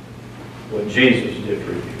 What Jesus did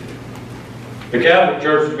for you. The Catholic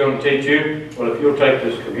Church is going to teach you, well, if you'll take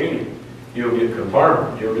this communion, you'll get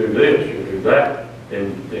confirmed, you'll do this, you'll do that,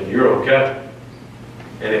 then you're okay.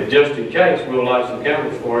 And if just in case, we'll light some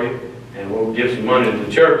candles for you, and we'll give some money to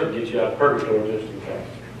the church and get you out of purgatory just in case.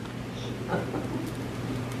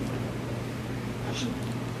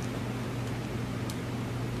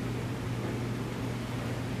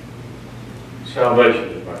 Salvation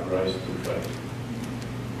is by grace through faith.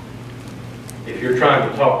 If you're trying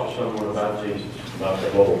to talk to someone about Jesus, about the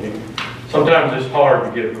Lord, you Sometimes it's hard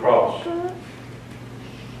to get across.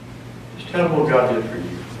 Just tell them what God did for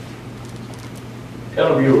you.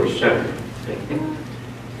 Tell them you were a sinner.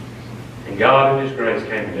 And God in His grace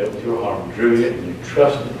came and dealt with your heart and drew you, and you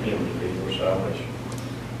trusted Him to be your salvation.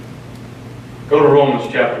 Go to Romans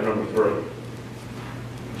chapter number 3.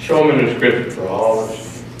 Show them in the Scripture for all of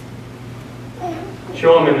us.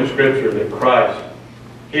 Show them in the Scripture that Christ,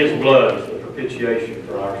 His blood is the propitiation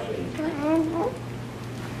for our sins.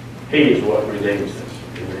 He is what redeems us.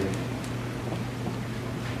 Amen.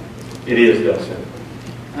 It is that simple.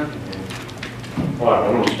 All right,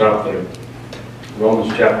 I'm going to stop there.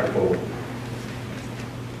 Romans chapter 4.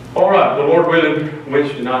 All right, the Lord willing,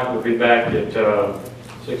 Wednesday night we'll be back at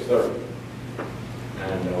 6:30.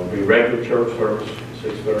 And it'll be regular church service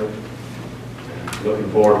at 6:30. And looking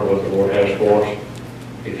forward to what the Lord has for us.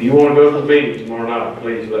 If you want to go to the meeting tomorrow night,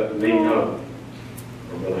 please let me know.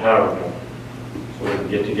 Or Brother Howard know. So we can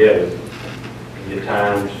get together and get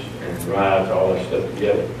times and rides, all that stuff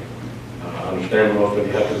together. I understand most of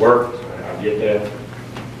you have to work. I get that.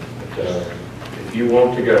 But if you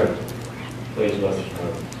want to go, please let us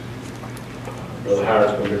know. Brother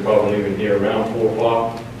Howard's going to be probably leaving here around 4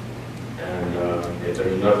 o'clock. And if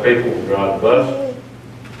there's enough people, we'll drive the bus.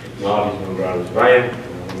 If not, he's going to drive his van. And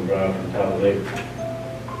I'm going to drive from Talladega.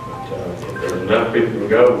 But if there's enough people to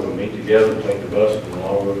go, we'll meet together and take the bus and we'll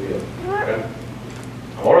all go together. Okay?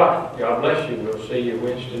 All right. God bless you. We'll see you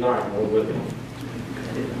Wednesday night. We're with you.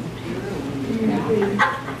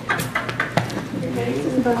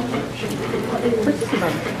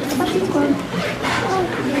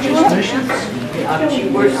 You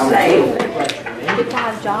were saved. People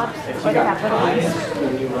have jobs or they have little ones.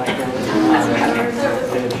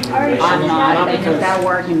 I'm not because they're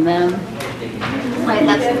working them. Like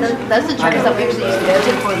those are the churches that we usually used to go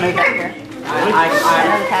to before we moved up here.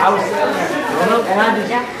 I was sitting there, and I just,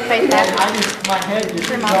 Yeah, Faith Baptist. my head just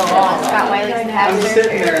Her fell mom said off. Scott Whaley's the I was pastor.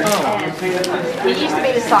 sitting there. And he used to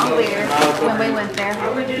be the song leader when we went there.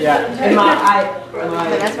 Yeah, and my But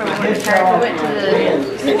that's where we went to church. We went to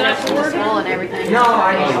the school and everything. No,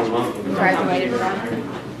 I Graduated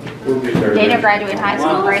from. Daniel graduated high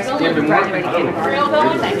school. Grace graduated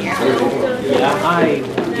kindergarten. Same year. Yeah,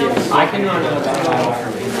 I can run about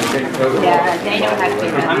Yeah, Daniel had to be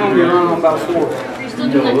I'm gonna be wrong about 4. You're still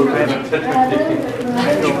doing that for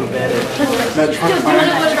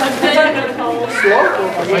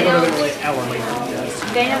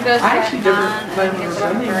Daniel goes I actually to never 9 played and on gets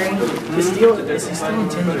Sunday. up Is he still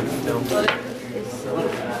intended though? 3.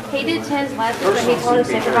 He did 10s last week, but he told his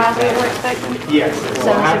supervisor we were expecting. Yes. So the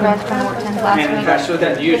supervisor come work 10s last And week. if I showed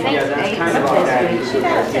that to you, yeah, that's kind of like that. It's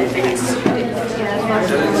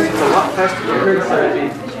a lot faster to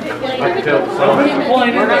criticize. I can tell some.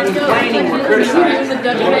 We're not complaining, we're criticizing.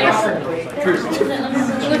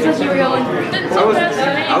 Looks like you were going, didn't I so was fast, man.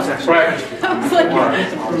 actually. I was like,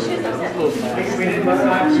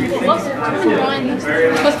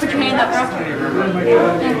 let's put your hand up, bro.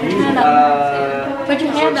 Hand up. Put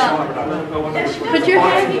your hand up. Put your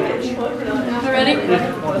hand. Ready?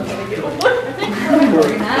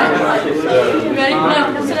 Ready?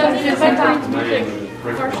 No, sit down. It's bedtime.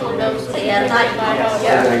 Partial dose. Yeah, like,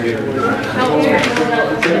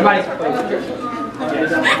 Everybody's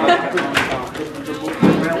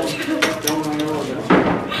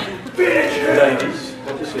Ladies,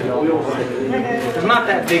 There's not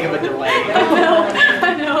that big of a delay.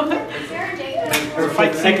 I know. Or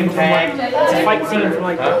fight scene from like, it's a fight scene from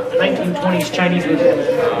like the 1920s Chinese movie.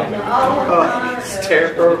 Oh, it's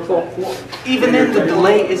terrible. Even then, the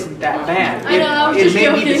delay isn't that bad. I know, I was It just may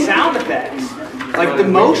be the joking. sound effects. Like the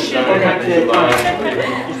motion, like the,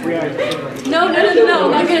 No, I'm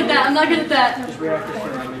not good at that. I'm not good at that.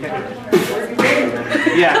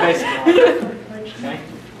 yeah, basically.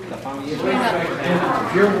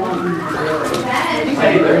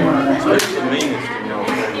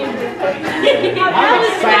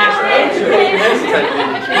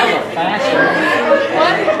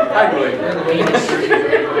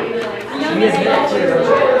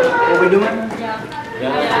 What are we doing?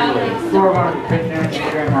 Four of our picnics,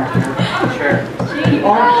 grandma. Sure.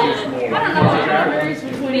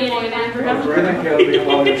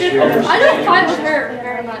 I don't fight with her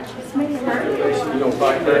very much. you don't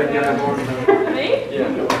fight that anymore? Me?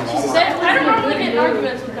 Yeah. She said, I don't really get in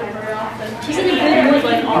arguments with her very often. She's in a good mood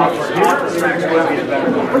like all the time. She's in a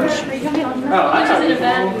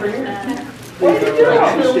bad mood.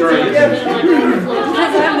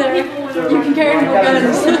 Because I'm there. You can carry more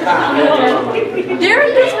guns.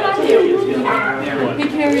 Darren does what I do. He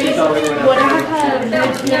carries whatever kind of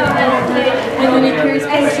gun, and then he carries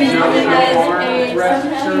anything that has a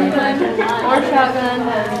submachine gun or shotgun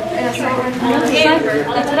and a sniper.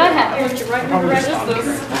 That's what I have.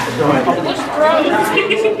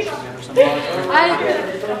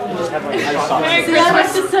 See, I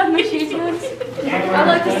like the submachine guns. I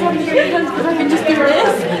like the submachine guns because I can just do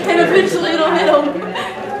this, and eventually it'll hit them.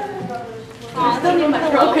 I don't need my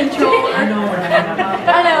pro controller. I know,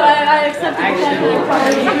 I accepted the family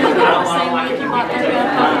card. You really get the same way if you bought their gun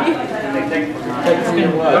copy.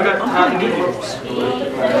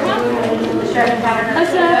 I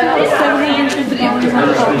said I have $750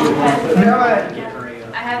 on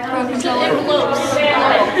I have pro controller.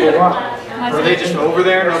 Are they just over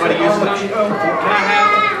there? Nobody uses them? Can I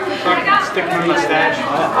have stick my mustache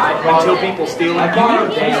until people steal it?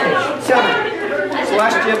 7. So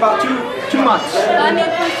last year about two months. I need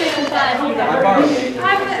PlayStation 5.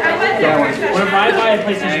 When I buy a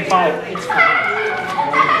PlayStation 5, it's fine.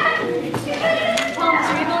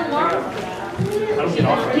 I don't get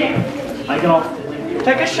off. I get off.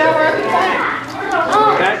 Take a shower every time.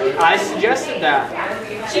 I suggested that.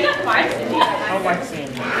 She got 5. I don't like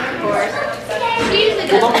seeing that. Of course. She usually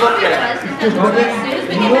does Don't look at as soon as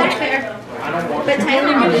we get back there. I don't want But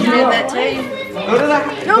Taylor did that too. Go to the.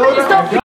 No, stop.